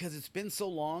cool because it's been so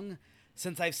long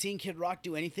since I've seen Kid Rock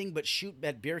do anything but shoot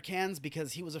at beer cans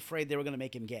because he was afraid they were going to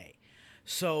make him gay.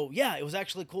 So yeah, it was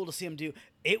actually cool to see him do.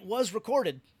 It was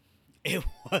recorded. It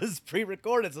was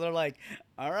pre-recorded, so they're like,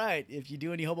 all right, if you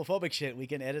do any homophobic shit, we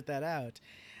can edit that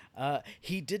out.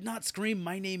 He did not scream,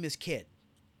 "My name is Kid."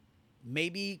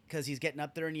 Maybe because he's getting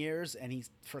up there in years and he's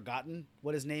forgotten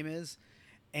what his name is.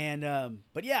 And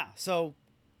but yeah, so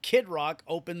Kid Rock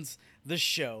opens the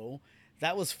show.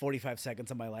 That was 45 seconds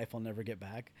of my life I'll never get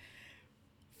back.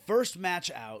 First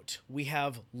match out, we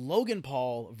have Logan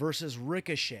Paul versus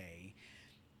Ricochet.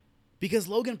 Because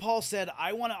Logan Paul said,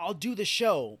 I'll do the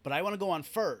show, but I want to go on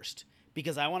first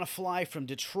because I want to fly from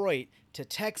Detroit to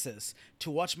Texas to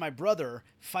watch my brother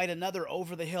fight another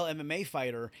over-the-hill MMA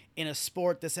fighter in a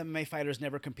sport this MMA fighter's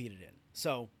never competed in.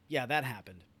 So, yeah, that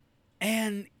happened.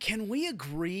 And can we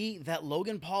agree that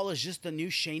Logan Paul is just the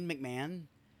new Shane McMahon?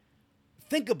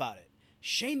 Think about it.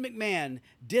 Shane McMahon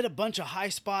did a bunch of high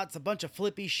spots, a bunch of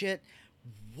flippy shit,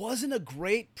 wasn't a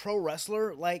great pro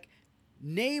wrestler. Like,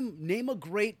 name a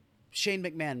great Shane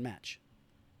McMahon match.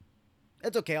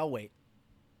 That's okay, I'll wait.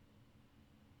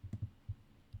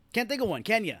 Can't think of one,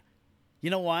 can ya? You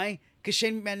know why? Because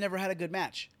Shane McMahon never had a good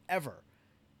match, ever.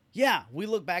 Yeah, we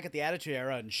look back at the Attitude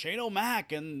Era and Shane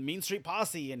O'Mac and Mean Street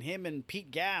Posse and him and Pete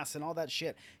Gas and all that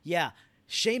shit. Yeah,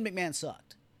 Shane McMahon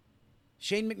sucked.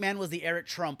 Shane McMahon was the Eric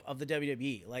Trump of the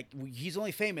WWE. Like, he's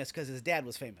only famous because his dad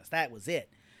was famous. That was it.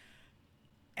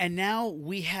 And now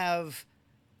we have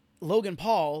Logan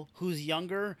Paul, who's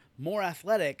younger, more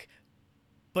athletic,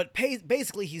 but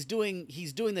basically he's doing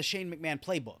the Shane McMahon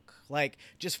playbook. Like,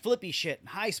 just flippy shit and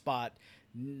high spot,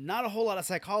 not a whole lot of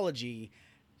psychology.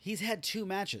 He's had 2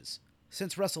 matches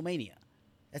since WrestleMania.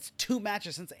 That's 2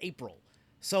 matches since April.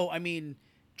 So, I mean,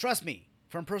 trust me,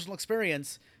 from personal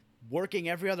experience, working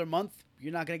every other month,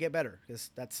 you're not going to get better because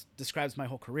that describes my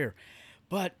whole career.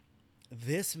 But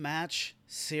this match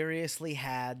seriously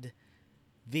had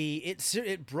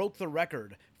it broke the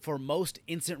record for most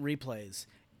instant replays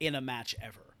in a match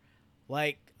ever.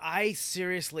 Like, I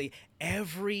seriously,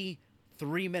 every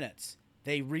 3 minutes,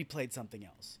 they replayed something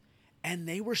else. And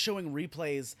they were showing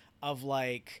replays of,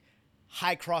 like,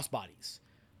 high crossbodies.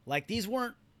 Like, these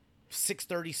weren't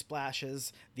 630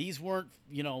 splashes. These weren't,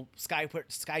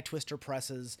 sky twister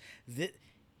presses.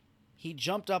 He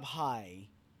jumped up high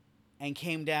and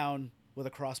came down with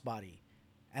a crossbody.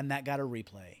 And that got a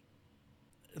replay.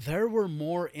 There were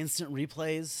more instant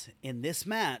replays in this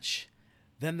match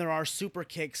than there are super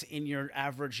kicks in your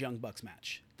average Young Bucks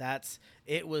match.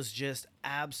 It was just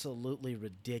absolutely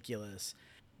ridiculous.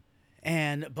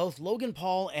 And both Logan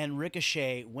Paul and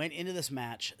Ricochet went into this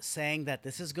match saying that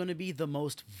this is going to be the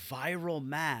most viral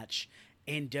match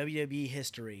in WWE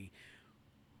history,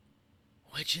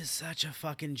 which is such a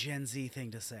fucking Gen Z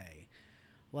thing to say.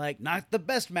 Like, not the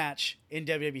best match in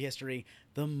WWE history,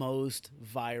 the most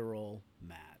viral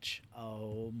match.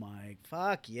 Oh my,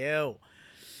 fuck you.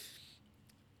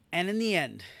 And in the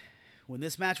end, when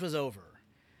this match was over,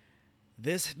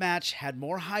 this match had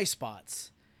more high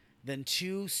spots than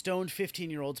 2 stoned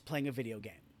 15-year-olds playing a video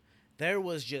game. There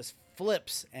was just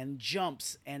flips and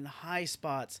jumps and high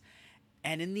spots.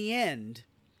 And in the end,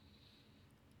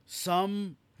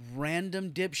 some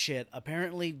random dipshit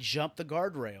apparently jumped the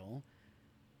guardrail,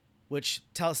 which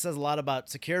says a lot about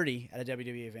security at a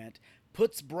WWE event,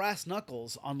 puts brass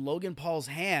knuckles on Logan Paul's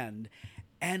hand,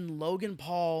 and Logan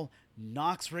Paul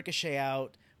knocks Ricochet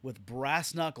out with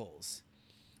brass knuckles.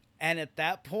 And at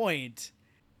that point,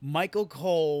 Michael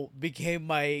Cole became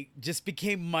my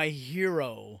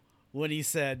hero when he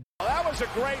said, well, that was a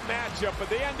great matchup, but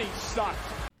the ending sucked.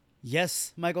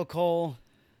 Yes, Michael Cole,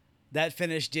 that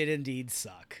finish did indeed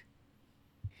suck.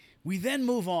 We then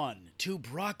move on to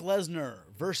Brock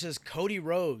Lesnar versus Cody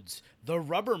Rhodes, the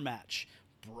rubber match.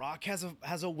 Brock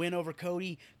has a win over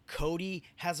Cody. Cody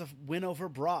has a win over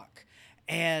Brock.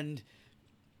 And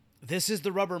this is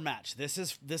the rubber match. This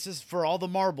is for all the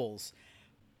marbles.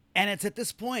 And it's at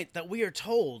this point that we are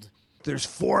told There's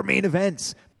 4 main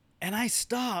events. And I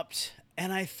stopped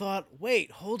and I thought,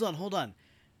 wait, hold on.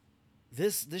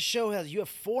 This show you have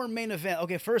 4 main events.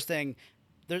 Okay, first thing,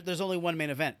 there's only one main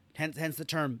event, hence the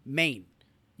term main.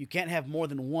 You can't have more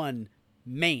than one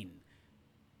main.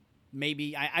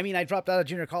 Maybe, I mean, I dropped out of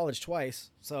junior college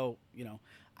twice, so,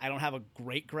 I don't have a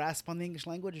great grasp on the English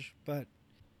language, but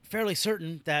fairly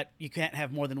certain that you can't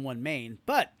have more than one main.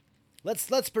 But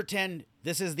let's pretend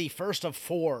this is the first of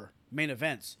 4 main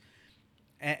events,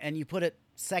 and you put it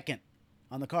second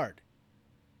on the card.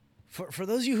 For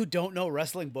those of you who don't know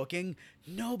wrestling booking,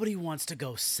 nobody wants to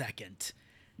go second.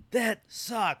 That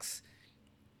sucks.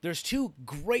 There's 2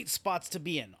 great spots to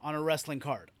be in on a wrestling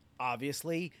card.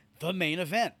 Obviously, the main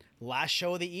event, last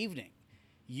show of the evening.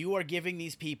 You are giving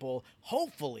these people,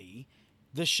 hopefully,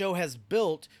 the show has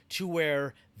built to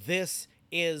where this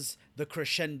is the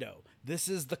crescendo. This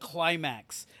is the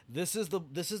climax. This is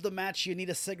the match you need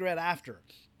a cigarette after.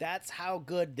 That's how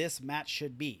good this match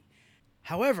should be.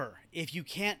 However, if you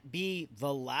can't be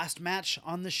the last match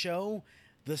on the show,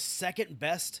 the second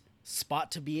best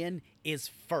spot to be in is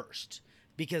first,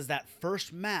 because that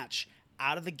first match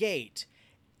out of the gate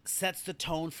sets the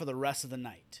tone for the rest of the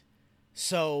night.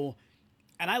 So,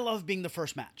 and I love being the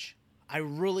first match. I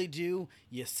really do.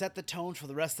 You set the tone for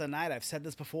the rest of the night. I've said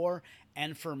this before.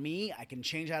 And for me, I can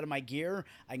change out of my gear.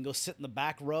 I can go sit in the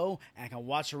back row and I can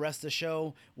watch the rest of the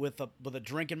show with a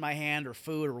drink in my hand or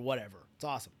food or whatever. It's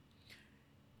awesome.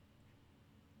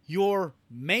 Your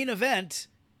main event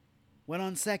went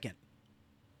on second.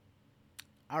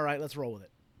 All right, let's roll with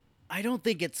it. I don't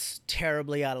think it's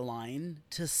terribly out of line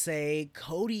to say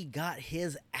Cody got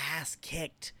his ass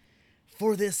kicked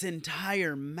for this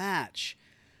entire match.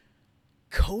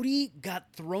 Cody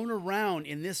got thrown around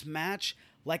in this match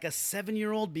like a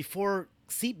 7-year-old before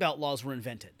seatbelt laws were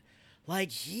invented.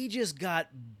 Like, he just got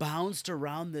bounced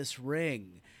around this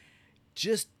ring,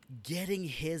 just getting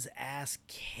his ass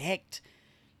kicked.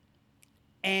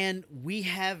 And we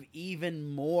have even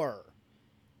more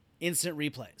instant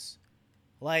replays.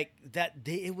 Like,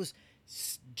 it was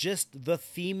just the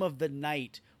theme of the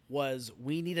night was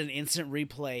we need an instant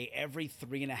replay every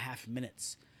 3.5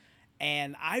 minutes.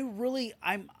 And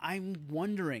I'm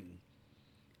wondering,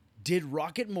 did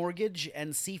Rocket Mortgage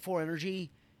and C4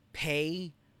 Energy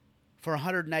pay for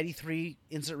 193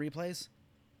 instant replays?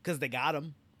 Because they got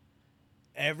them.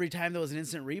 Every time there was an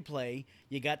instant replay,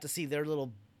 you got to see their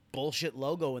little bullshit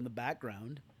logo in the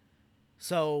background.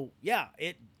 So, yeah,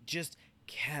 it just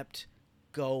kept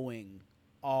going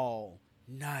all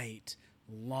night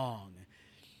long.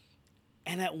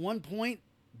 And at one point,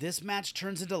 this match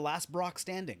turns into last Brock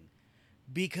standing,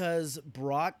 because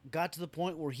Brock got to the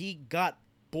point where he got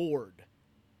bored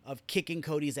of kicking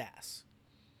Cody's ass.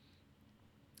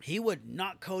 He would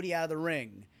knock Cody out of the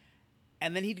ring,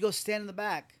 and then he'd go stand in the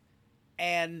back,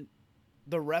 and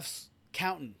the refs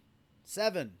counting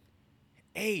 7,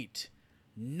 8,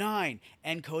 9,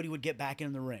 and Cody would get back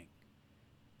in the ring.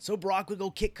 So Brock would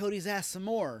go kick Cody's ass some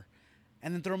more,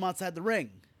 and then throw him outside the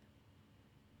ring.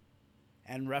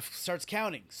 And ref starts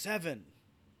counting 7,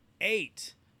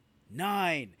 8,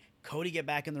 9. Cody get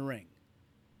back in the ring.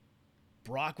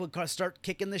 Brock would start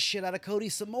kicking the shit out of Cody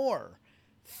some more.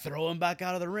 Throw him back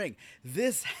out of the ring.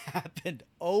 This happened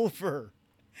over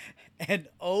and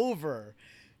over.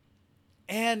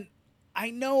 And I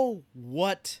know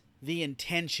what the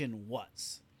intention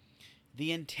was.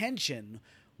 The intention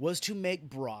was to make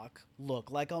Brock look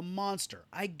like a monster.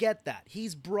 I get that.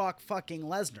 He's Brock fucking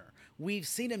Lesnar. We've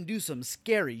seen him do some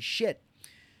scary shit.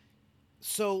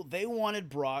 So they wanted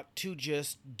Brock to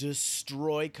just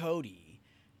destroy Cody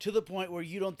to the point where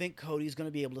you don't think Cody's going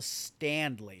to be able to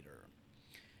stand later.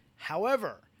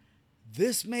 However,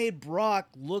 this made Brock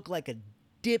look like a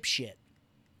dipshit,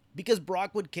 because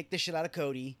Brock would kick the shit out of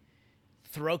Cody,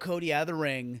 throw Cody out of the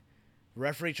ring,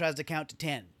 referee tries to count to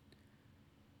 10.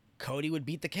 Cody would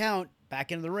beat the count,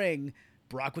 back into the ring,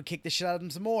 Brock would kick the shit out of him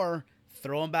some more,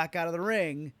 throw him back out of the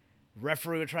ring,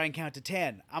 referee would try and count to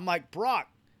 10. I'm like, Brock,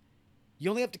 you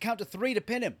only have to count to 3 to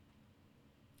pin him.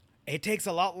 It takes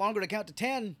a lot longer to count to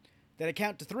 10 than to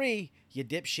count to 3, you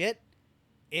dipshit.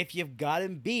 If you've got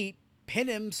him beat, pin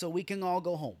him so we can all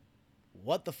go home.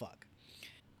 What the fuck?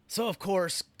 So, of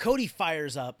course, Cody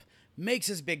fires up, makes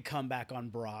his big comeback on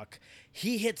Brock.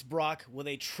 He hits Brock with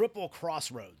a triple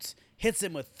crossroads. Hits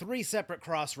him with 3 separate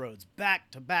crossroads,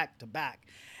 back to back to back.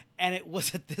 And it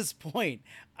was at this point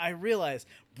I realized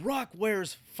Brock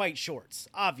wears fight shorts.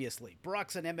 Obviously,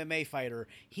 Brock's an MMA fighter.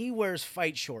 He wears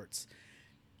fight shorts.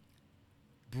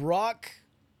 Brock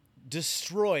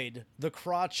destroyed the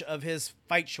crotch of his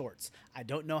fight shorts. I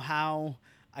don't know how.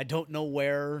 I don't know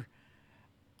where.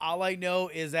 All I know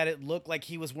is that it looked like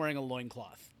he was wearing a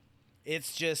loincloth.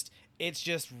 It's just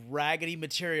raggedy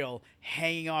material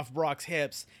hanging off Brock's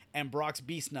hips and Brock's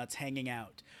beast nuts hanging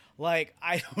out. Like,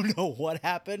 I don't know what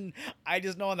happened. I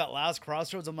just know on that last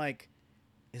Crossroads, I'm like,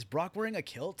 is Brock wearing a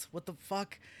kilt? What the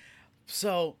fuck?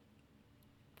 So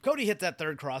Cody hits that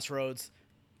third Crossroads,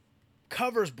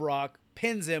 covers Brock,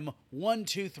 pins him 1,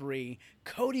 2, 3.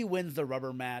 Cody wins the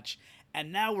rubber match.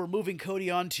 And now we're moving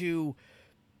Cody on to,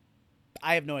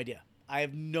 I have no idea. I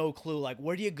have no clue. Like,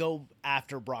 where do you go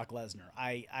after Brock Lesnar?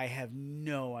 I have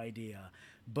no idea.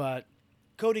 But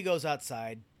Cody goes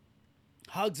outside,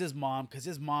 hugs his mom because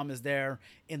his mom is there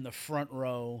in the front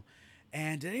row.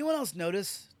 And did anyone else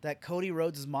notice that Cody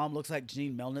Rhodes' mom looks like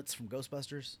Janine Melnitz from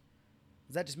Ghostbusters?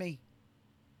 Is that just me?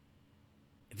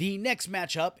 The next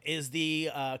matchup is the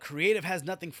Creative Has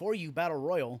Nothing For You Battle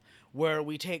Royal, where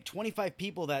we take 25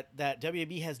 people that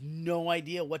WWE has no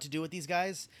idea what to do with these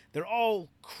guys. They're all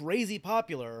crazy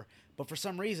popular, but for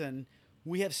some reason,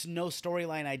 we have no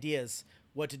storyline ideas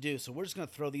what to do. So we're just going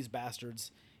to throw these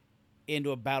bastards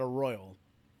into a Battle Royal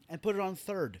and put it on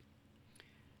third.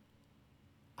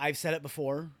 I've said it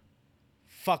before.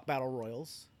 Fuck Battle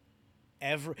Royals.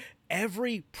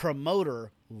 Every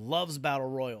promoter loves Battle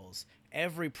Royals.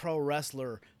 Every pro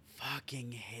wrestler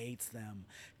fucking hates them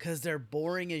because they're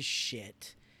boring as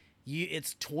shit.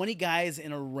 It's 20 guys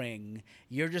in a ring.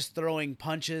 You're just throwing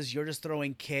punches. You're just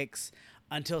throwing kicks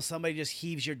until somebody just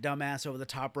heaves your dumb ass over the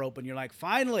top rope and you're like,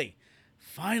 finally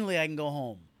I can go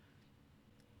home.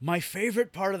 My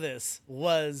favorite part of this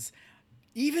was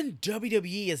even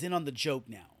WWE is in on the joke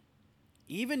now.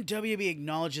 Even WWE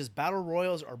acknowledges Battle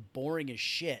Royals are boring as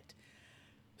shit.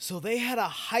 So they had a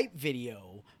hype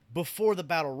video before the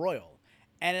Battle Royal.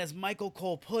 And as Michael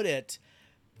Cole put it,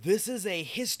 this is a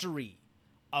history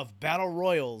of Battle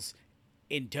Royals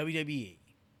in WWE.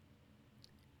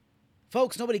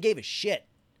 Folks, nobody gave a shit.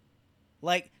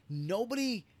 Like,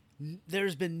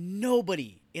 there's been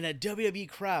nobody in a WWE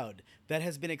crowd that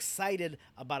has been excited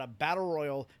about a Battle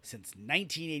Royal since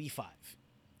 1985.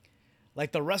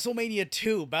 Like, the WrestleMania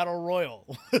 2 Battle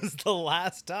Royal was the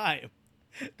last time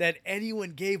that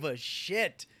anyone gave a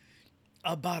shit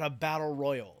about a Battle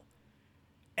Royal.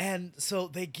 And so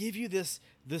they give you this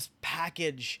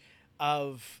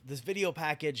video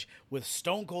package with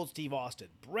Stone Cold Steve Austin,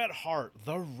 Bret Hart,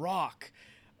 The Rock.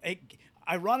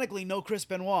 Ironically, no Chris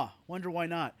Benoit. Wonder why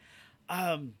not.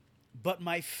 But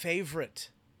my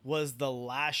favorite was the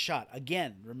last shot.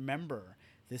 Again, remember,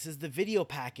 this is the video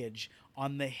package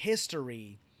on the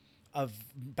history of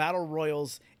Battle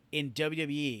Royals in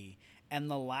WWE.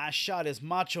 And the last shot is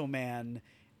Macho Man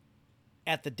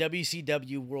at the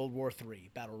WCW World War III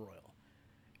Battle Royal.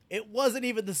 It wasn't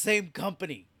even the same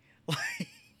company.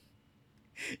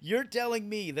 You're telling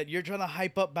me that you're trying to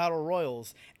hype up Battle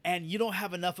Royals and you don't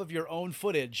have enough of your own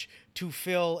footage to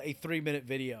fill a 3-minute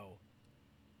video.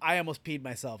 I almost peed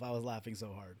myself. I was laughing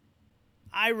so hard.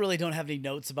 I really don't have any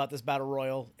notes about this Battle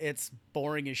Royal. It's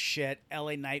boring as shit.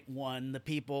 LA Knight won. The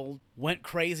people went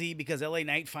crazy because LA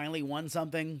Knight finally won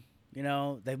something. You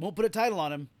know, they won't put a title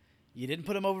on him. You didn't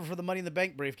put him over for the Money in the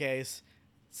Bank briefcase.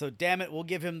 So damn it, we'll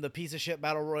give him the piece of shit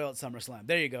Battle Royal at SummerSlam.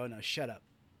 There you go. Now shut up.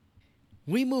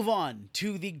 We move on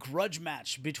to the grudge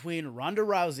match between Ronda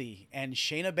Rousey and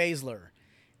Shayna Baszler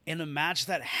in a match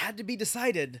that had to be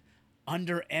decided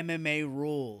under MMA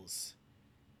rules.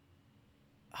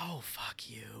 Oh, fuck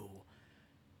you.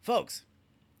 Folks,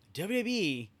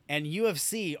 WWE and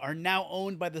UFC are now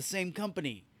owned by the same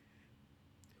company.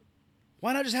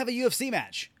 Why not just have a UFC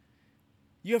match?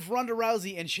 You have Ronda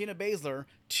Rousey and Shayna Baszler,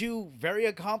 two very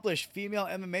accomplished female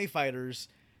MMA fighters.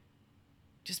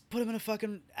 Just put them in a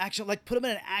fucking action, like put them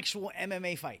in an actual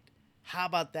MMA fight. How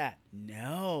about that?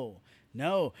 No.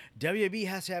 WWE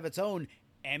has to have its own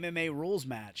MMA rules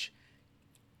match.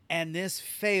 And this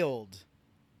failed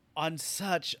on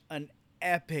such an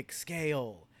epic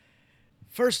scale.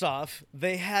 First off,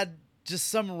 they had just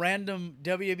some random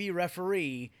WWE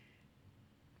referee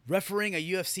refereeing a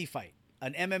UFC fight.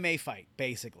 An MMA fight,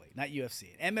 basically. Not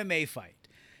UFC. An MMA fight.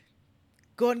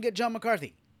 Go ahead and get John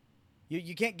McCarthy.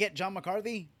 You can't get John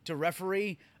McCarthy to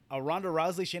referee a Ronda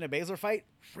Rousey Shayna Baszler fight?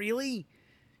 Really?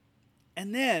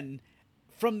 And then,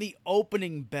 from the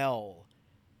opening bell,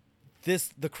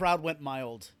 the crowd went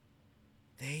mild.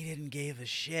 They didn't give a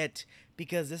shit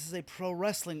because this is a pro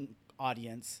wrestling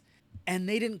audience and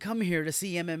they didn't come here to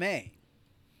see MMA.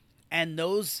 And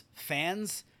those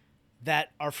fans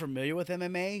that are familiar with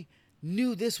MMA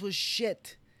knew this was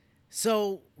shit.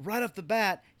 So right off the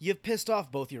bat, you've pissed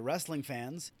off both your wrestling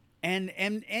fans and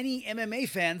any MMA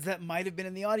fans that might have been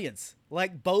in the audience.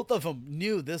 Like, both of them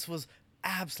knew this was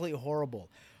absolutely horrible.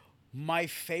 My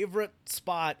favorite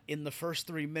spot in the first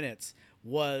 3 minutes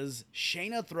was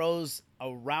Shayna throws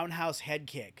a roundhouse head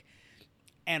kick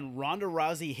and Ronda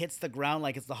Rousey hits the ground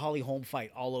like it's the Holly Holm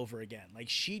fight all over again. Like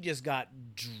she just got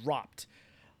dropped.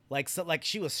 Like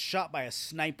she was shot by a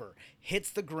sniper,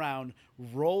 hits the ground,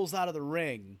 rolls out of the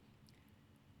ring.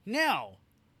 Now,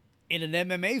 in an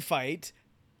MMA fight,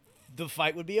 the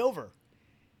fight would be over.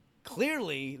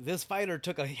 Clearly, this fighter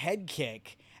took a head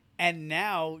kick and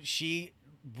now she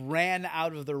ran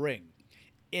out of the ring.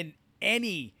 In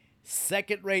any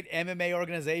second-rate MMA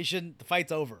organization, the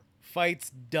fight's over. Fight's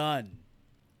done.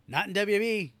 Not in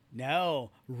WWE.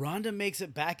 No. Ronda makes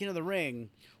it back into the ring,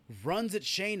 runs at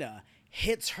Shayna,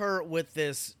 hits her with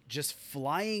this just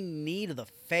flying knee to the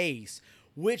face,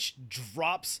 which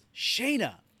drops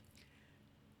Shayna.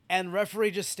 And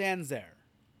referee just stands there.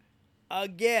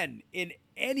 Again, in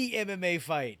any MMA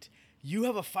fight, you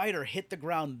have a fighter hit the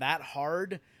ground that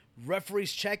hard,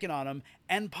 referee's checking on him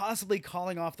and possibly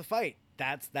calling off the fight.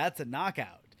 That's a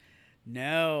knockout.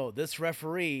 No, this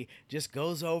referee just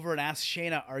goes over and asks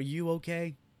Shayna, "Are you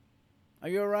okay? Are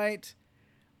you all right?"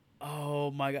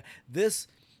 Oh my God. This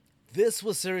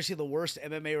was seriously the worst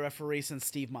MMA referee since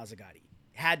Steve Mazzagatti.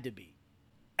 Had to be.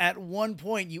 At one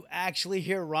point, you actually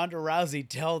hear Ronda Rousey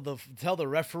tell the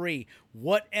referee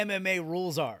what MMA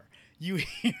rules are. You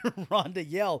hear Ronda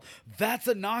yell, "That's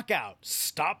a knockout.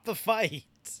 Stop the fight."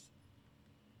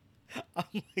 I'm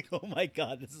like, oh my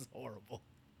God, this is horrible.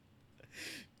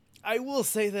 I will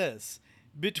say this.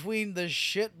 Between the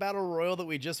shit battle royal that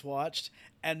we just watched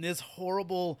and this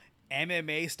horrible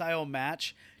MMA style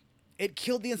match, it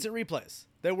killed the instant replays.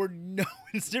 There were no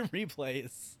instant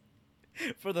replays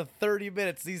for the 30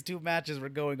 minutes these two matches were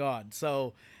going on.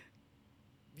 So,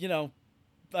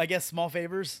 I guess small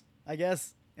favors, I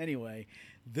guess. Anyway,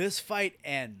 this fight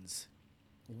ends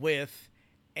with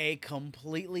a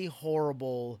completely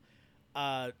horrible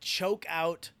choke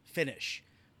out finish.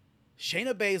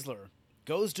 Shayna Baszler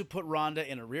goes to put Ronda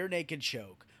in a rear naked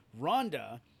choke.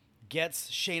 Ronda gets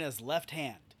Shayna's left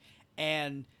hand.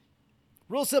 And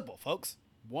real simple, folks.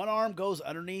 One arm goes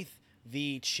underneath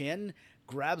the chin,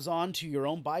 grabs onto your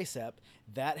own bicep.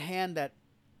 That hand that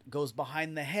goes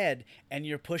behind the head, and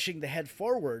you're pushing the head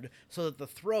forward so that the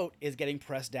throat is getting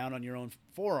pressed down on your own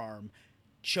forearm,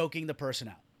 choking the person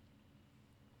out.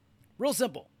 Real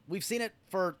simple. We've seen it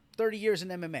for 30 years in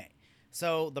MMA.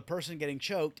 So the person getting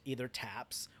choked either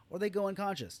taps or they go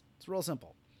unconscious. It's real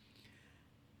simple.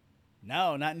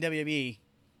 No, not in WWE.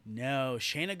 No,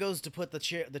 Shayna goes to put the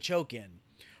choke in.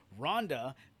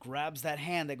 Ronda grabs that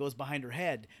hand that goes behind her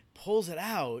head, pulls it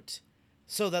out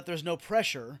so that there's no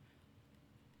pressure,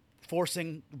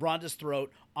 forcing Ronda's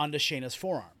throat onto Shayna's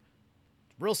forearm.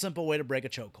 Real simple way to break a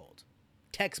chokehold.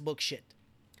 Textbook shit.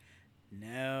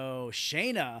 No,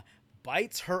 Shayna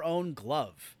bites her own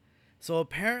glove. So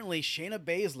apparently Shayna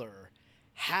Baszler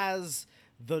has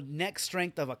the neck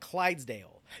strength of a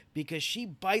Clydesdale because she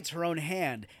bites her own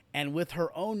hand and with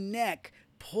her own neck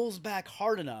pulls back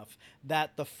hard enough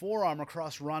that the forearm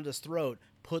across Ronda's throat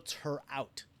puts her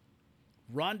out.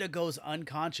 Ronda goes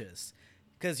unconscious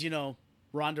because,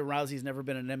 Ronda Rousey's never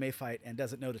been in an MMA fight and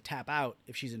doesn't know to tap out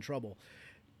if she's in trouble.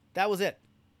 That was it.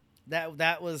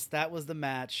 That was the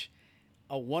match.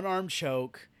 A one-arm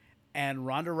choke, and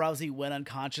Ronda Rousey went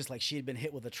unconscious like she had been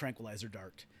hit with a tranquilizer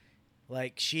dart.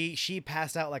 Like she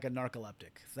passed out like a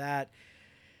narcoleptic. That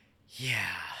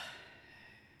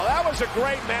was a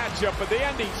great matchup, but the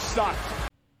ending sucked.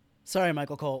 Sorry,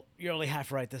 Michael Cole. You're only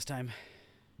half right this time.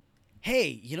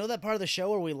 Hey, you know that part of the show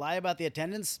where we lie about the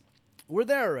attendance? We're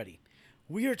there already.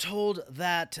 We are told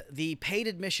that the paid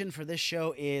admission for this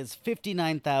show is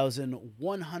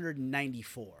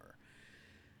 59,194,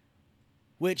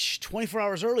 which 24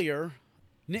 hours earlier,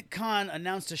 Nick Khan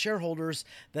announced to shareholders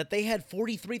that they had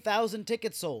 43,000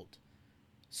 tickets sold.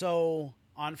 So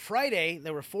on Friday,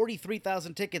 there were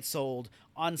 43,000 tickets sold.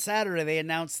 On Saturday, they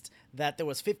announced that there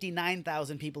was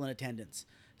 59,000 people in attendance.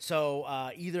 So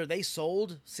either they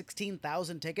sold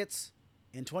 16,000 tickets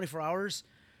in 24 hours,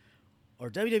 or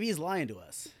WWE is lying to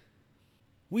us.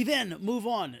 We then move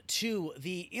on to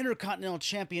the Intercontinental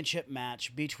Championship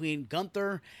match between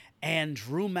Gunther and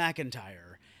Drew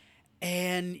McIntyre.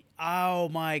 And, oh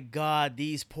my God,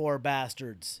 these poor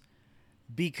bastards.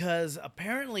 Because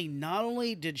apparently not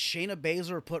only did Shayna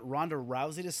Baszler put Ronda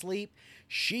Rousey to sleep,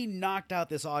 she knocked out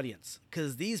this audience.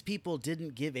 Because these people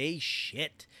didn't give a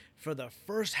shit for the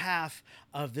first half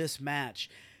of this match.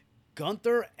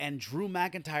 Gunther and Drew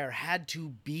McIntyre had to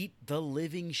beat the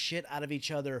living shit out of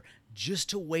each other just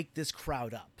to wake this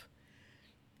crowd up.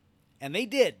 And they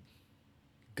did.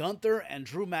 Gunther and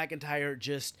Drew McIntyre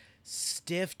just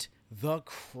stiffed the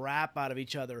crap out of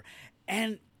each other.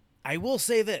 And I will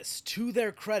say this, to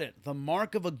their credit, the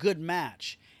mark of a good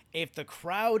match, if the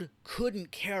crowd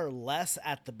couldn't care less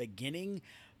at the beginning,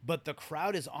 but the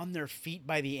crowd is on their feet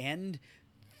by the end,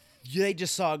 they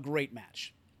just saw a great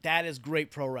match. That is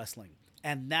great pro wrestling.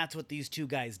 And that's what these two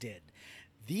guys did.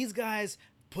 These guys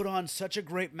put on such a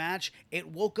great match, it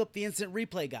woke up the instant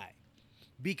replay guy.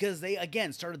 Because they,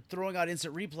 again, started throwing out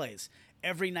instant replays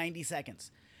every 90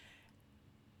 seconds.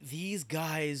 These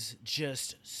guys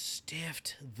just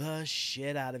stiffed the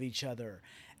shit out of each other.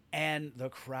 And the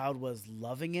crowd was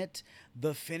loving it.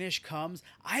 The finish comes.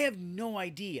 I have no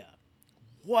idea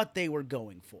what they were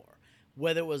going for.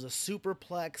 Whether it was a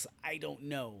superplex, I don't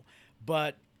know.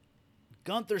 But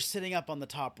Gunther's sitting up on the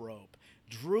top rope.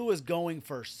 Drew is going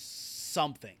for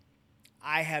something.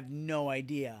 I have no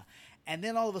idea. And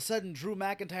then all of a sudden, Drew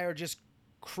McIntyre just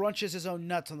crunches his own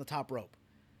nuts on the top rope.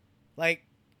 Like,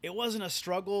 it wasn't a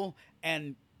struggle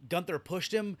and Gunther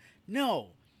pushed him.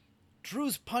 No.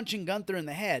 Drew's punching Gunther in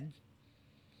the head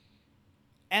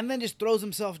and then just throws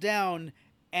himself down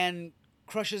and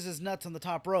crushes his nuts on the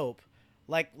top rope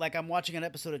like I'm watching an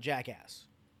episode of Jackass.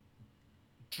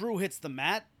 Drew hits the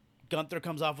mat. Gunther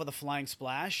comes off with a flying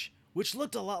splash, which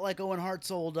looked a lot like Owen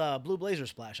Hart's old Blue Blazer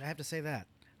splash. I have to say that.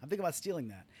 I'm thinking about stealing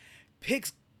that.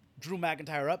 Picks Drew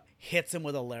McIntyre up, hits him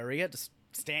with a lariat,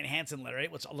 Stan Hansen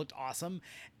lariat, which looked awesome,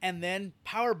 and then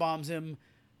power bombs him.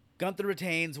 Gunther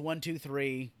retains 1, 2,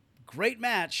 3. Great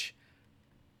match,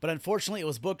 but unfortunately it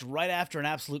was booked right after an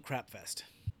absolute crap fest.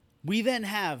 We then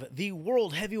have the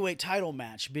World Heavyweight title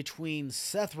match between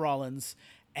Seth Rollins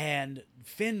and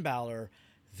Finn Balor.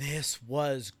 This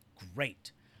was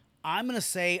great. I'm going to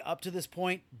say, up to this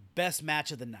point, best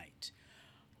match of the night.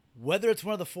 Whether it's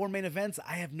one of the 4 main events,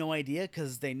 I have no idea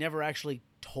because they never actually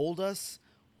told us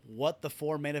what the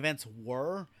 4 main events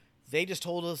were. They just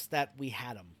told us that we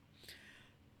had them.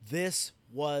 This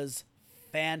was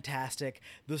fantastic.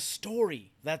 The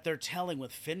story that they're telling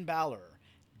with Finn Balor,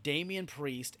 Damian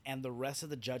Priest, and the rest of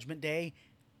the Judgment Day,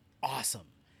 awesome.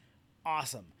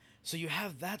 Awesome. So you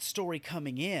have that story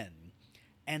coming in,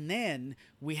 and then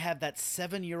we have that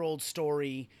 7-year-old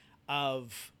story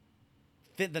of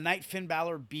the night Finn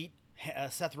Balor beat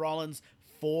Seth Rollins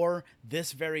for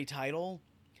this very title,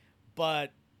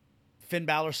 but Finn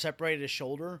Balor separated his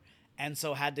shoulder and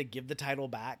so had to give the title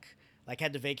back,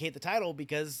 had to vacate the title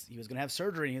because he was going to have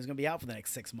surgery and he was going to be out for the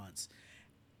next 6 months.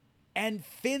 And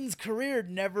Finn's career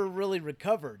never really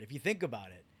recovered, if you think about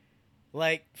it.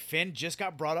 Finn just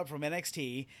got brought up from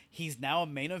NXT. He's now a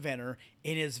main eventer.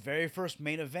 In his very first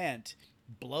main event,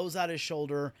 blows out his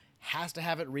shoulder, has to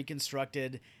have it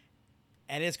reconstructed,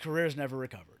 and his career's never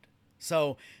recovered.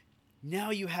 So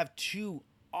now you have 2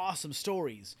 awesome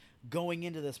stories going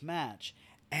into this match,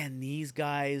 and these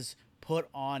guys put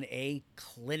on a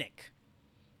clinic.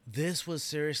 This was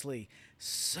seriously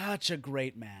such a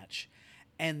great match.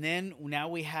 And then now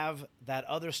we have that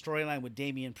other storyline with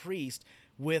Damian Priest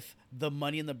with the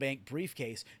Money in the Bank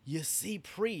briefcase. You see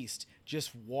Priest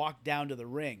just walk down to the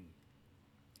ring,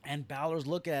 and Balor's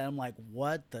looking at him like,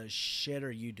 what the shit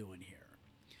are you doing here?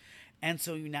 And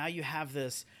so now you have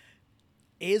this,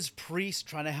 is Priest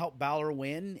trying to help Balor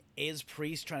win? Is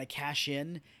Priest trying to cash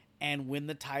in and win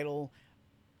the title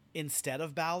instead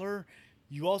of Balor?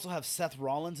 You also have Seth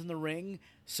Rollins in the ring.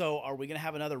 So are we going to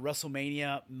have another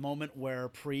WrestleMania moment where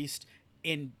Priest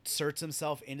inserts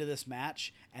himself into this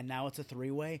match and now it's a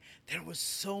 3-way? There was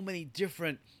so many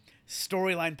different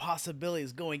storyline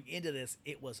possibilities going into this.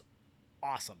 It was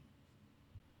awesome.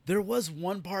 There was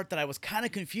one part that I was kind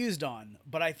of confused on,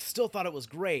 but I still thought it was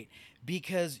great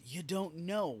because you don't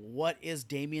know what is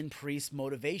Damian Priest's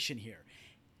motivation here.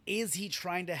 Is he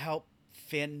trying to help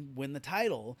Finn win the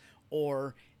title,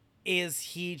 or is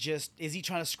he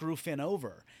trying to screw Finn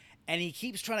over? And he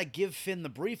keeps trying to give Finn the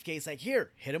briefcase, like,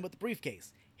 here, hit him with the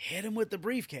briefcase. Hit him with the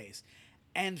briefcase.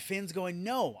 And Finn's going,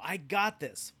 no, I got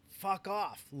this. Fuck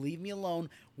off. Leave me alone.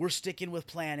 We're sticking with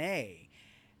plan A.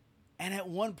 And at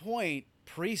one point,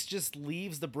 Priest just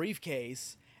leaves the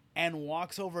briefcase and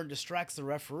walks over and distracts the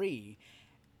referee.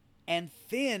 And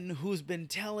Finn, who's been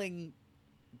telling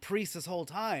Priest this whole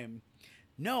time,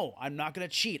 no, I'm not going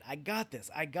to cheat. I got this.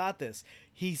 I got this.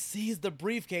 He sees the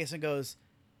briefcase and goes,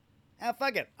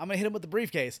 fuck it. I'm going to hit him with the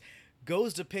briefcase.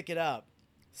 Goes to pick it up.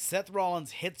 Seth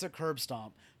Rollins hits a curb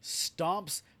stomp,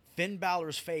 stomps Finn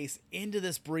Balor's face into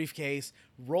this briefcase,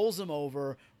 rolls him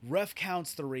over, ref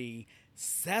counts 3.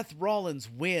 Seth Rollins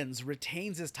wins,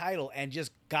 retains his title, and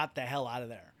just got the hell out of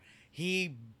there.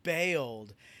 He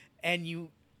bailed. And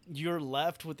you're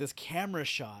left with this camera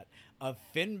shot of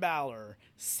Finn Balor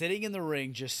sitting in the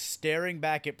ring just staring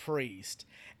back at Priest,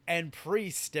 and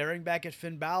Priest staring back at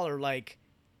Finn Balor like,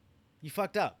 you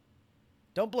fucked up.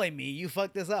 Don't blame me. You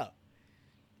fucked this up.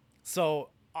 So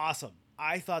awesome.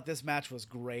 I thought this match was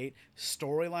great.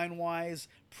 Storyline wise,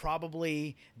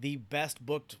 probably the best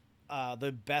book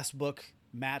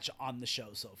match on the show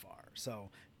so far.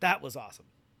 So that was awesome.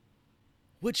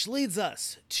 Which leads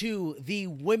us to the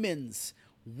women's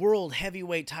World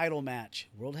Heavyweight title match.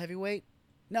 World Heavyweight?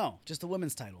 No, just the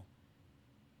women's title.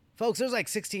 Folks, there's like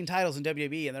 16 titles in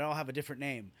WWE and they all have a different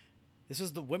name. This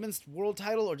was the women's world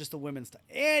title or just the women's title?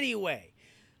 Anyway,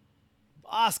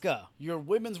 Asuka, your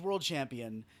women's world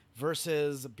champion,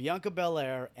 versus Bianca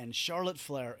Belair and Charlotte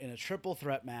Flair in a triple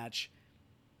threat match.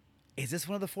 Is this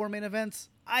one of the 4 main events?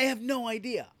 I have no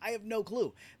idea. I have no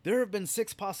clue. There have been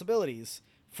 6 possibilities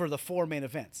for the 4 main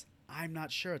events. I'm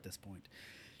not sure at this point.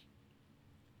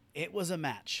 It was a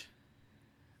match.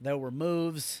 There were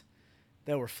moves.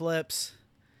 There were flips.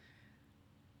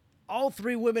 All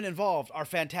 3 women involved are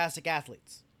fantastic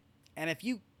athletes. And if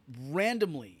you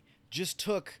randomly just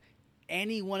took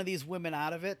any one of these women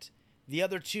out of it, the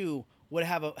other 2 would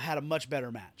have had a much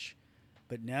better match.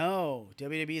 But no,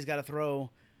 WWE's got to throw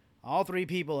all 3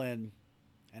 people in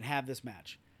and have this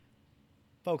match.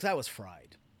 Folks, I was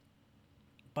fried.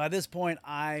 By this point,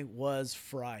 I was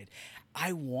fried.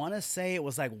 I want to say it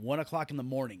was like 1 o'clock in the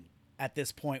morning at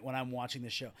this point when I'm watching the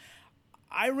show.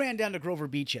 I ran down to Grover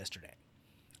Beach yesterday.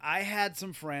 I had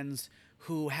some friends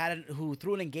who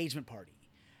threw an engagement party.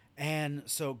 And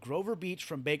so Grover Beach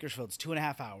from Bakersfield's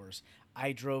 2.5 hours.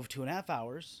 I drove 2.5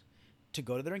 hours to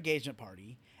go to their engagement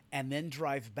party and then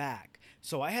drive back.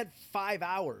 So I had 5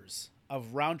 hours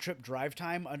of round trip drive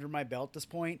time under my belt at this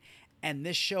point, and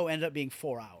this show ended up being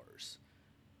 4 hours.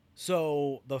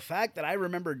 So the fact that I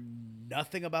remember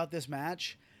nothing about this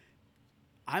match,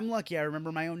 I'm lucky I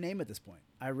remember my own name at this point.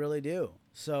 I really do.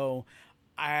 So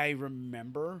I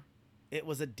remember it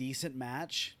was a decent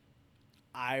match.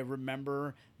 I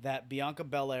remember that Bianca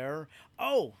Belair.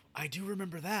 Oh, I do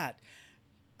remember that.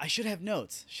 I should have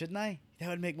notes, shouldn't I? That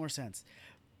would make more sense.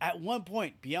 At one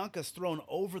point, Bianca's thrown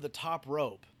over the top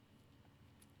rope,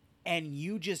 and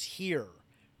you just hear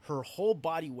her whole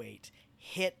body weight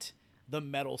hit the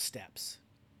metal steps.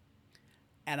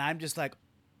 And I'm just like,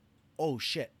 oh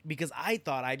shit, because I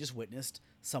thought I just witnessed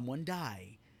someone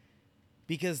die.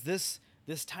 Because this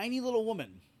tiny little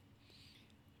woman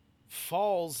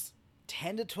falls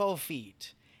 10 to 12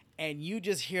 feet, and you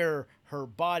just hear her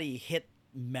body hit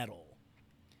metal.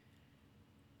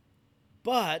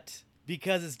 But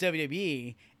because it's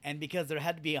WWE, and because there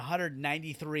had to be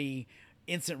 193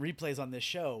 instant replays on this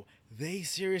show, they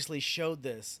seriously showed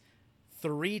this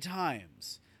 3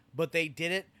 times. But they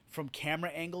did it from camera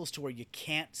angles to where you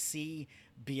can't see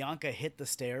Bianca hit the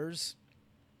stairs.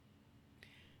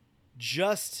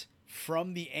 Just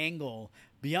from the angle,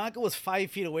 Bianca was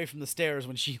 5 feet away from the stairs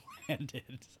when she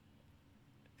landed.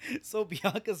 So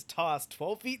Bianca's tossed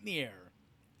 12 feet in the air,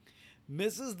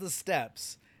 misses the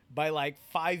steps by like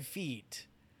 5 feet,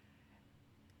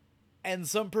 and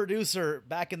some producer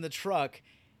back in the truck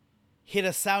hit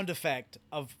a sound effect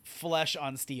of flesh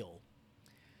on steel.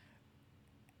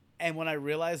 And when I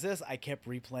realized this, I kept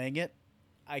replaying it.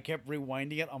 I kept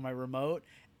rewinding it on my remote,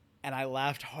 and I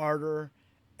laughed harder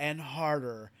and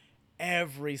harder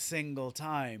every single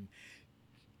time.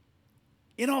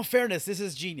 In all fairness, this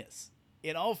is genius.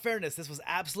 In all fairness, this was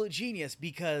absolute genius,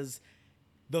 because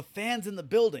the fans in the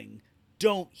building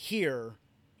don't hear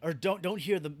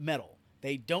the metal.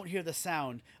 They don't hear the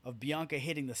sound of Bianca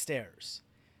hitting the stairs.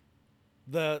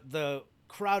 The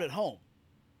crowd at home,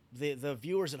 the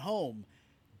viewers at home,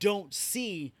 don't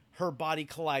see her body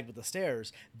collide with the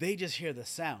stairs. They just hear the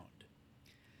sound.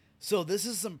 So this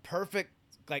is some perfect,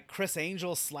 like, Chris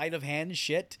Angel sleight of hand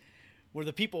shit, where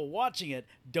the people watching it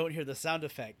don't hear the sound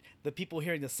effect. The people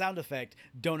hearing the sound effect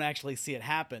don't actually see it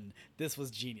happen. This was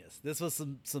genius. This was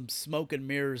some smoke and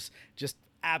mirrors, just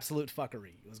absolute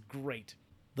fuckery. It was great.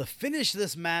 The finish of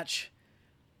this match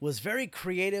was very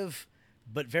creative,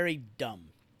 but very dumb,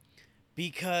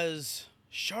 because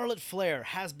Charlotte Flair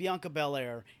has Bianca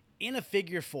Belair in a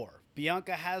figure 4.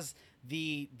 Bianca has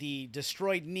the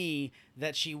destroyed knee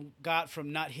that she got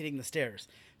from not hitting the stairs.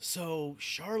 So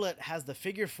Charlotte has the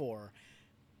figure 4.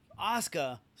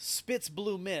 Asuka spits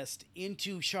blue mist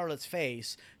into Charlotte's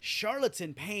face. Charlotte's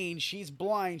in pain. She's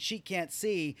blind. She can't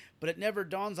see, but it never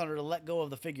dawns on her to let go of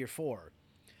the figure 4.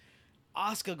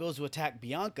 Asuka goes to attack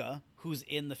Bianca, who's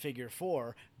in the figure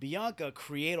 4. Bianca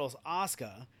cradles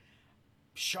Asuka.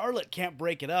 Charlotte can't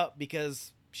break it up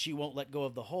because she won't let go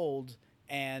of the hold,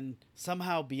 and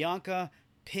somehow Bianca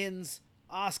pins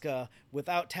Asuka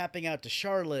without tapping out to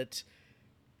Charlotte.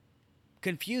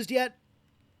 Confused yet?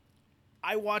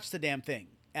 I watched the damn thing,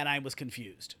 and I was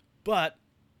confused. But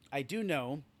I do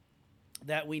know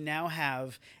that we now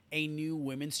have a new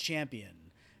women's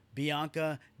champion.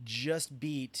 Bianca just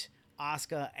beat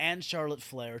Asuka and Charlotte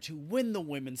Flair to win the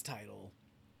women's title.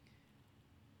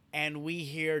 And we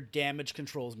hear Damage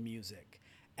Control's music.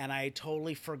 And I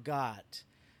totally forgot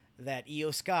that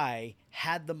Io Sky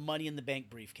had the Money in the Bank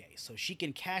briefcase. So she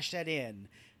can cash that in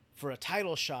for a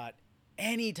title shot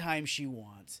anytime she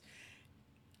wants.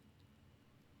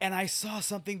 And I saw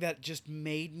something that just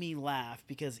made me laugh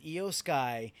because Io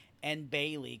Sky and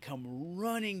Bayley come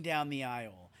running down the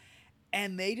aisle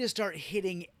and they just start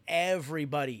hitting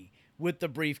everybody with the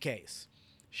briefcase.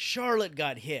 Charlotte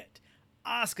got hit.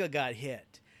 Asuka got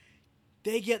hit.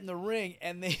 They get in the ring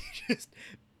and they just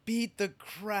beat the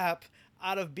crap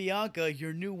out of Bianca,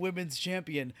 your new women's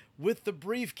champion, with the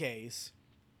briefcase.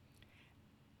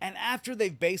 And after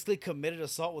they've basically committed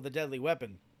assault with a deadly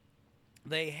weapon,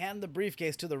 they hand the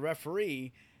briefcase to the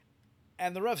referee,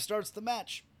 and the ref starts the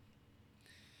match.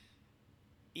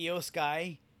 Io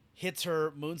Sky hits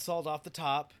her moonsault off the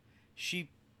top. She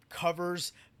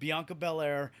covers Bianca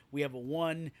Belair. We have a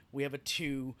 1, we have a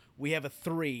 2, we have a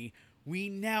 3. We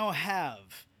now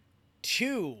have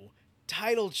 2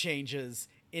 title changes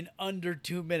in under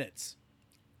 2 minutes.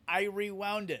 I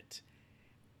rewound it.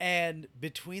 And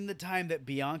between the time that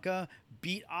Bianca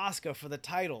beat Asuka for the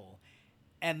title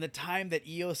and the time that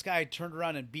Io Sky turned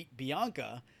around and beat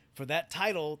Bianca for that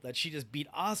title that she just beat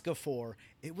Asuka for,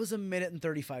 it was 1 minute and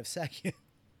 35 seconds.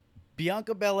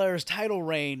 Bianca Belair's title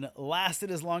reign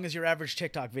lasted as long as your average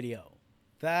TikTok video.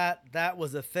 That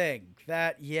was a thing.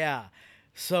 Yeah.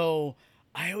 So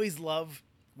I always love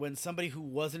when somebody who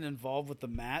wasn't involved with the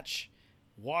match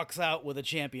walks out with a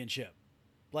championship.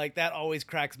 Like, that always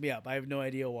cracks me up. I have no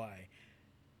idea why.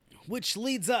 Which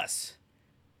leads us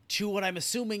to what I'm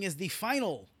assuming is the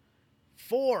final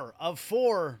 4 of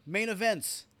 4 main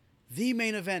events. The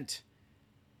main event.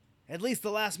 At least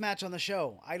the last match on the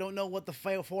show. I don't know what the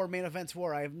 4 main events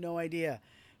were. I have no idea.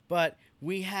 But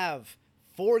we have,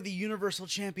 for the Universal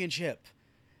Championship,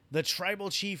 the Tribal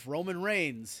Chief Roman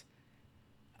Reigns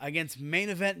against main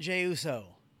event Jey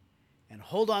Uso. And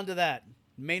hold on to that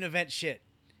main event shit.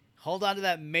 Hold on to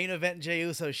that main event Jey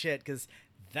Uso shit, because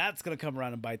that's going to come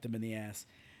around and bite them in the ass.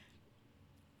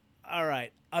 All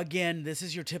right. Again, this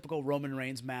is your typical Roman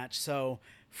Reigns match. So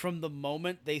from the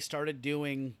moment they started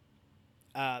doing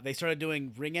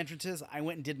ring entrances, I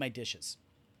went and did my dishes.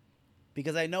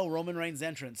 Because I know Roman Reigns'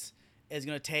 entrance is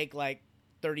going to take like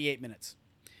 38 minutes.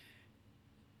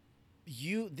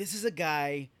 This is a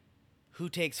guy who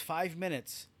takes 5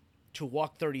 minutes to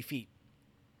walk 30 feet.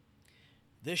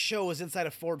 This show was inside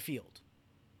a Ford Field.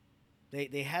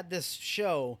 They had this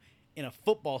show in a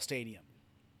football stadium.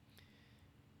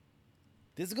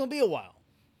 This is going to be a while.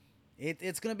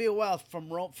 It's going to be a while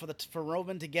for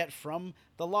Roman to get from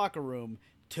the locker room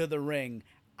to the ring.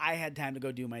 I had time to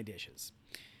go do my dishes.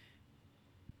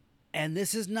 And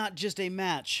this is not just a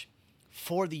match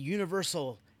for the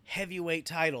Universal Heavyweight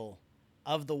title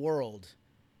of the world.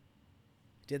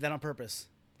 Did that on purpose.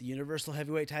 The Universal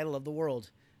Heavyweight title of the world.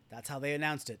 That's how they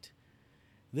announced it.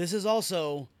 This is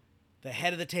also the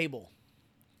head of the table.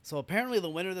 So apparently the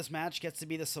winner of this match gets to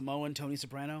be the Samoan Tony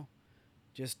Soprano.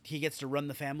 Just, he gets to run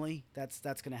the family. That's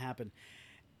going to happen.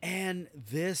 And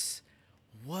this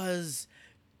was,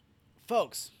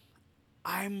 folks,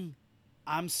 I'm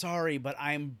sorry, but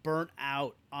I'm burnt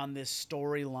out on this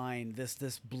storyline, this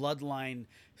bloodline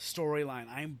storyline.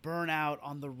 I'm burnt out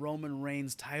on the Roman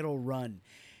Reigns title run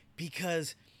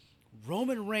because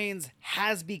Roman Reigns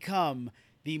has become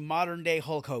the modern day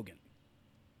Hulk Hogan,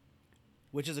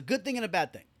 which is a good thing and a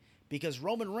bad thing because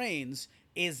Roman Reigns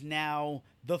is now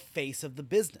the face of the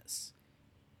business.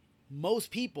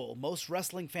 Most people, most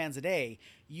wrestling fans today,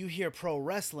 you hear pro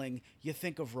wrestling, you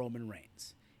think of Roman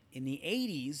Reigns. In the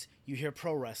 80s, you hear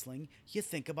pro wrestling, you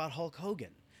think about Hulk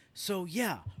Hogan. So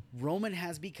yeah, Roman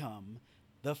has become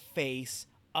the face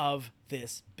of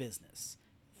this business.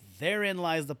 Therein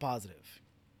lies the positive.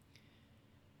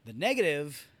 The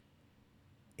negative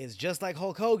is just like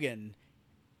Hulk Hogan,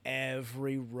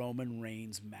 every Roman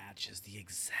Reigns match is the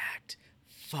exact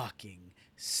fucking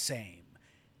same.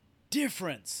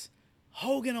 Difference.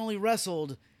 Hogan only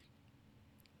wrestled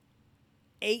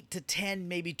 8 to 10,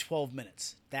 maybe 12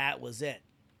 minutes. That was it.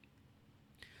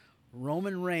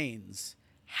 Roman Reigns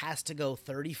has to go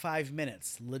 35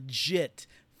 minutes, legit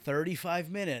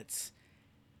 35 minutes,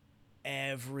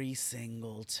 every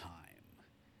single time.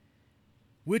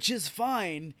 Which is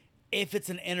fine if it's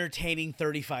an entertaining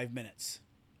 35 minutes.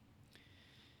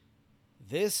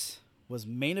 This was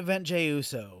main event Jey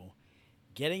Uso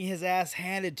getting his ass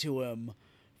handed to him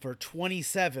for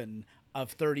 27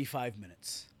 of 35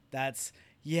 minutes. That's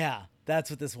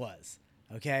what this was.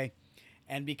 Okay?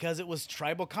 And because it was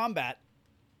Tribal Combat,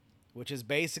 which is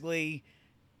basically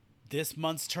this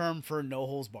month's term for No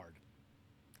Holds Barred.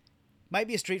 Might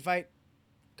be a street fight.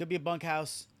 Could be a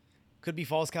bunkhouse. Could be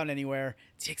Falls Count Anywhere.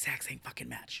 It's the exact same fucking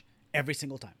match. Every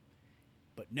single time.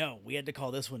 But no, we had to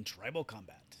call this one Tribal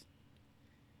Combat.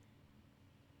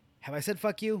 Have I said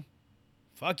fuck you?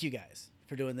 Fuck you guys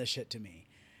for doing this shit to me.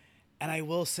 And I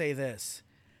will say this.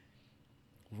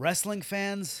 Wrestling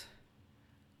fans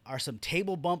are some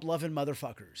table bump loving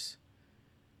motherfuckers.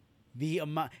 The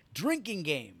drinking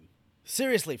game.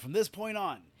 Seriously, from this point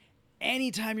on,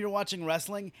 anytime you're watching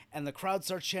wrestling and the crowd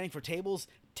starts chanting for tables,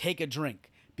 take a drink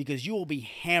because you will be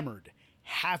hammered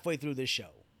halfway through this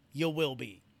show. You will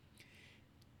be.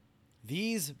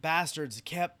 These bastards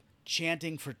kept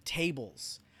chanting for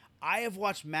tables. I have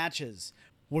watched matches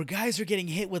where guys are getting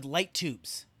hit with light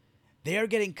tubes. They are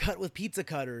getting cut with pizza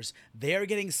cutters. They are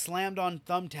getting slammed on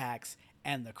thumbtacks,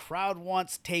 and the crowd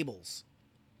wants tables.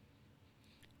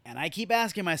 And I keep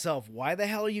asking myself, why the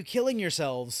hell are you killing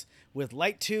yourselves with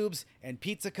light tubes and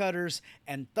pizza cutters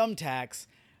and thumbtacks?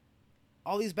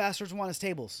 All these bastards want is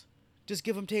tables. Just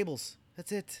give them tables.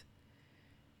 That's it.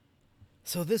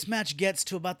 So this match gets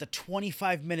to about the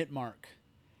 25-minute mark.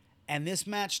 And this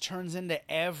match turns into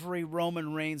every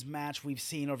Roman Reigns match we've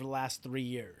seen over the last 3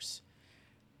 years.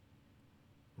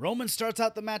 Roman starts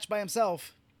out the match by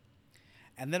himself.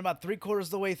 And then about 3/4 of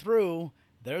the way through,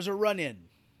 there's a run-in.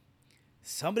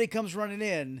 Somebody comes running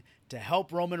in to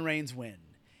help Roman Reigns win.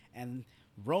 And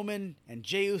Roman and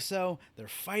Jey Uso, they're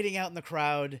fighting out in the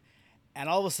crowd. And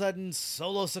all of a sudden,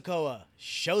 Solo Sikoa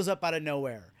shows up out of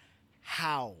nowhere.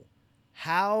 How?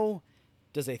 How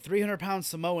does a 300-pound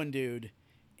Samoan dude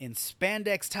in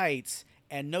spandex tights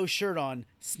and no shirt on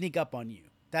sneak up on you?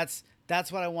 That's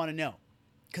what I want to know.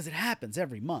 Because it happens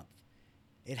every month.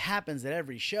 It happens at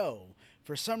every show.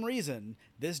 For some reason,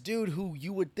 this dude who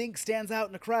you would think stands out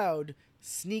in the crowd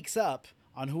sneaks up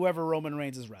on whoever Roman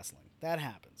Reigns is wrestling. That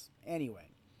happens.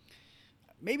 Anyway,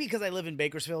 maybe because I live in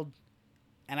Bakersfield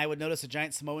and I would notice a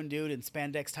giant Samoan dude in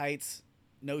spandex tights,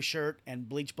 no shirt, and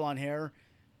bleach blonde hair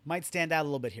might stand out a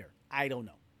little bit here. I don't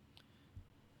know.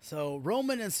 So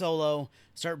Roman and Solo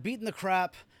start beating the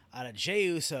crap out of Jey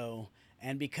Uso,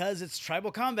 and because it's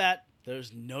Tribal Combat,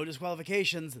 there's no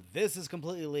disqualifications. This is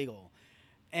completely legal.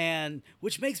 And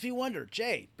which makes me wonder,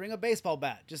 Jay, bring a baseball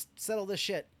bat. Just settle this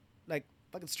shit. Like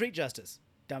fucking street justice,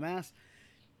 dumbass.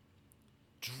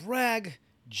 Drag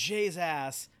Jay's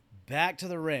ass back to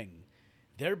the ring.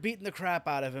 They're beating the crap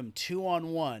out of him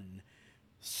 2-on-1.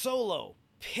 Solo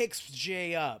picks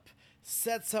Jay up,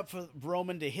 sets up for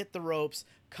Roman to hit the ropes,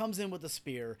 comes in with a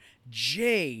spear.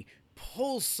 Jay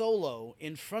pulls Solo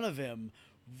in front of him.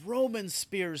 Roman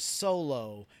spears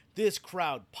Solo. This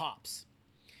crowd pops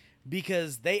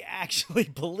because they actually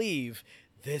believe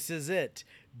this is it.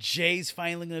 Jay's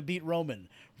finally going to beat Roman.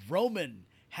 Roman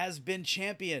has been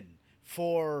champion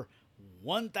for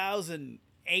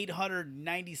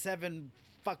 1,897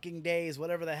 fucking days,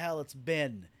 whatever the hell it's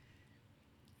been.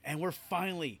 And we're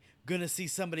finally going to see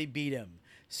somebody beat him.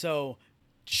 So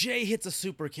Jay hits a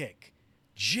super kick.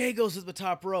 Jay goes to the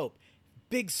top rope.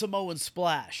 Big Samoan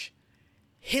splash.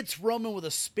 Hits Roman with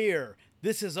a spear.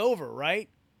 This is over, right?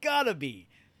 Gotta be.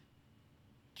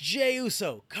 Jey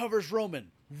Uso covers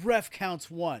Roman. Ref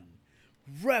counts 1.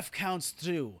 Ref counts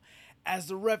 2. As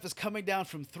the ref is coming down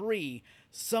from 3,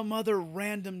 some other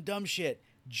random dumb shit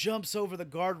jumps over the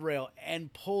guardrail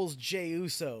and pulls Jey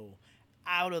Uso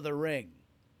out of the ring.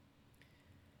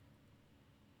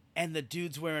 And the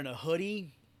dude's wearing a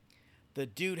hoodie. The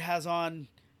dude has on,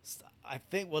 I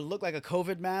think, what looked like a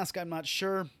COVID mask. I'm not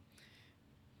sure.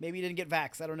 Maybe he didn't get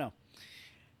vaxxed. I don't know.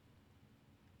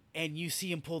 And you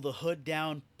see him pull the hood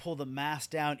down, pull the mask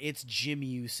down. It's Jimmy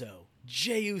Uso.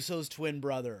 Jey Uso's twin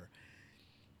brother.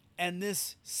 And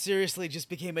this seriously just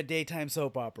became a daytime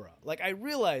soap opera. Like, I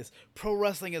realize pro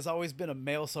wrestling has always been a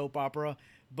male soap opera,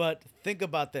 but think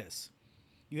about this.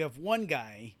 You have one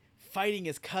guy fighting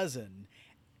his cousin,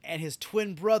 and his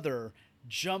twin brother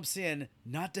jumps in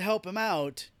not to help him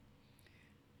out,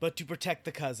 but to protect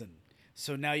the cousin.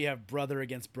 So now you have brother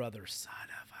against brother. Son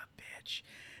of a bitch.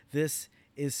 This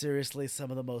is seriously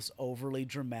some of the most overly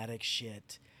dramatic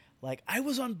shit. Like, I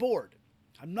was on board.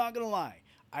 I'm not going to lie.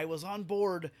 I was on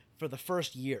board for the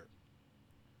first year.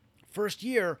 First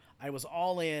year, I was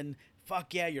all in.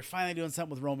 Fuck yeah, you're finally doing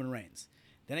something with Roman Reigns.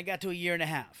 Then it got to a year and a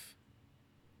half.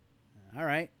 All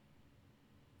right.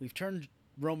 We've turned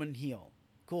Roman heel.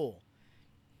 Cool.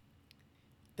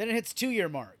 Then it hits 2-year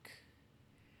mark.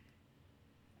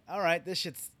 All right, this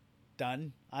shit's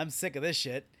done. I'm sick of this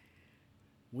shit.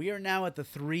 We are now at the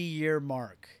 3-year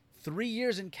mark. 3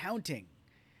 years and counting.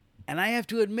 And I have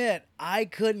to admit, I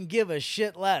couldn't give a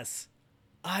shit less.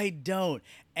 I don't.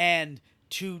 And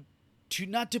to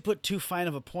not to put too fine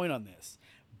of a point on this,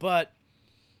 but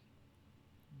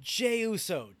Jey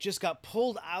Uso just got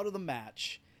pulled out of the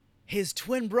match. His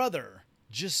twin brother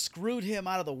just screwed him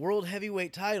out of the World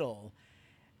Heavyweight title.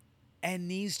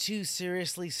 And these two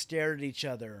seriously stared at each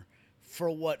other for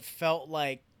what felt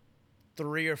like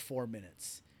 3 or 4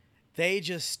 minutes. They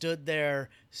just stood there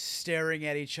staring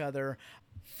at each other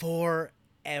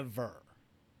forever.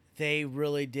 They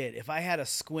really did. If I had a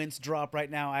squints drop right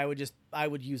now, I would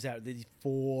use that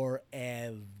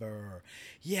forever.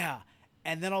 Yeah.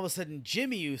 And then all of a sudden,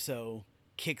 Jimmy Uso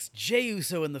kicks Jey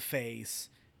Uso in the face,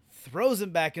 throws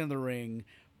him back into the ring.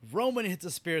 Roman hits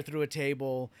a spear through a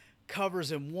table,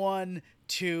 covers him 1,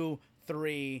 2,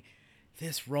 3.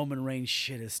 This Roman Reigns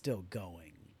shit is still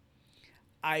going.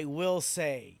 I will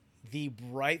say, the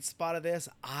bright spot of this,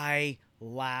 I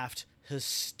laughed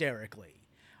hysterically.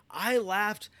 I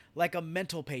laughed like a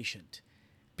mental patient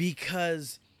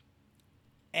because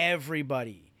every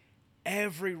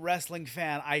wrestling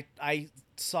fan I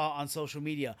saw on social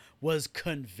media was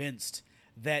convinced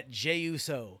that Jey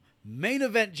Uso, main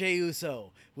event Jey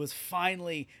Uso, was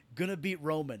finally gonna beat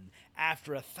Roman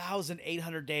after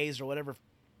 1,800 days or whatever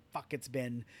fuck it's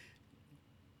been.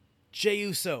 Jey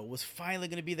Uso was finally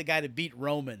gonna be the guy to beat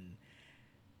Roman.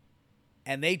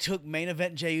 And they took main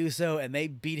event Jey Uso and they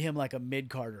beat him like a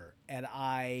mid-carder. And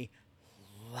I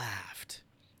laughed.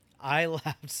 I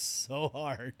laughed so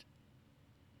hard.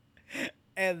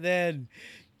 And then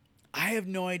I have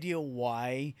no idea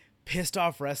why pissed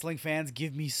off wrestling fans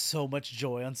give me so much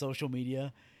joy on social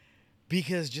media.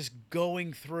 Because just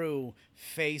going through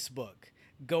Facebook,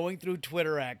 going through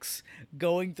Twitter X,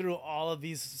 going through all of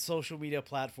these social media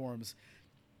platforms,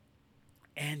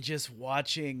 and just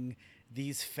watching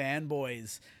these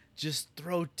fanboys just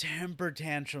throw temper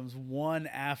tantrums one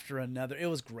after another. It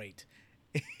was great.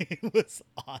 It was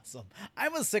awesome.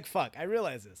 I'm a sick fuck. I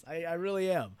realize this. I really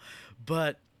am.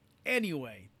 But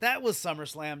anyway, that was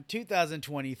SummerSlam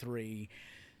 2023.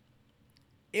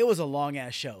 It was a long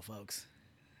ass show, folks.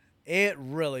 It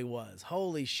really was.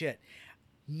 Holy shit.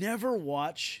 Never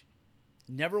watch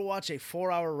a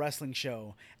 4-hour wrestling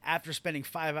show after spending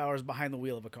 5 hours behind the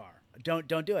wheel of a car. Don't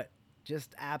do it.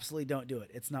 Just absolutely don't do it.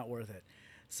 It's not worth it.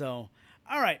 So,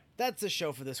 all right, that's the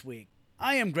show for this week.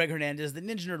 I am Greg Hernandez, the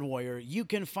Ninja Nerd Warrior. You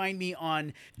can find me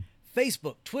on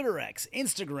Facebook, Twitter X,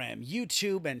 Instagram,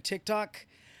 YouTube, and TikTok.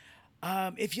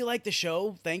 If you like the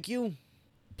show, thank you.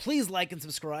 Please like and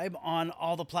subscribe on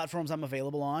all the platforms I'm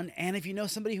available on. And if you know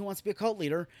somebody who wants to be a cult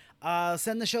leader,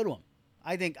 send the show to them.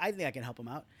 I think I can help them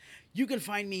out. You can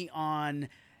find me on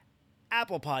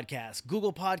Apple Podcasts,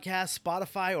 Google Podcasts,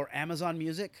 Spotify, or Amazon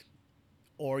Music.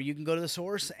 Or you can go to the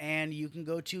source and you can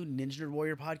go to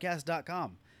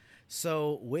ninjanerdwarriorpodcast.com.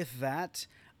 So with that,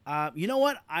 you know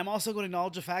what? I'm also going to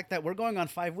acknowledge the fact that we're going on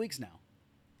 5 weeks now.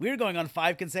 We're going on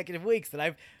 5 consecutive weeks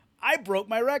that I broke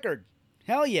my record.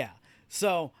 Hell yeah.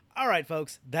 So, all right,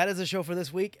 folks, that is the show for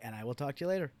this week, and I will talk to you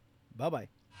later. Bye-bye.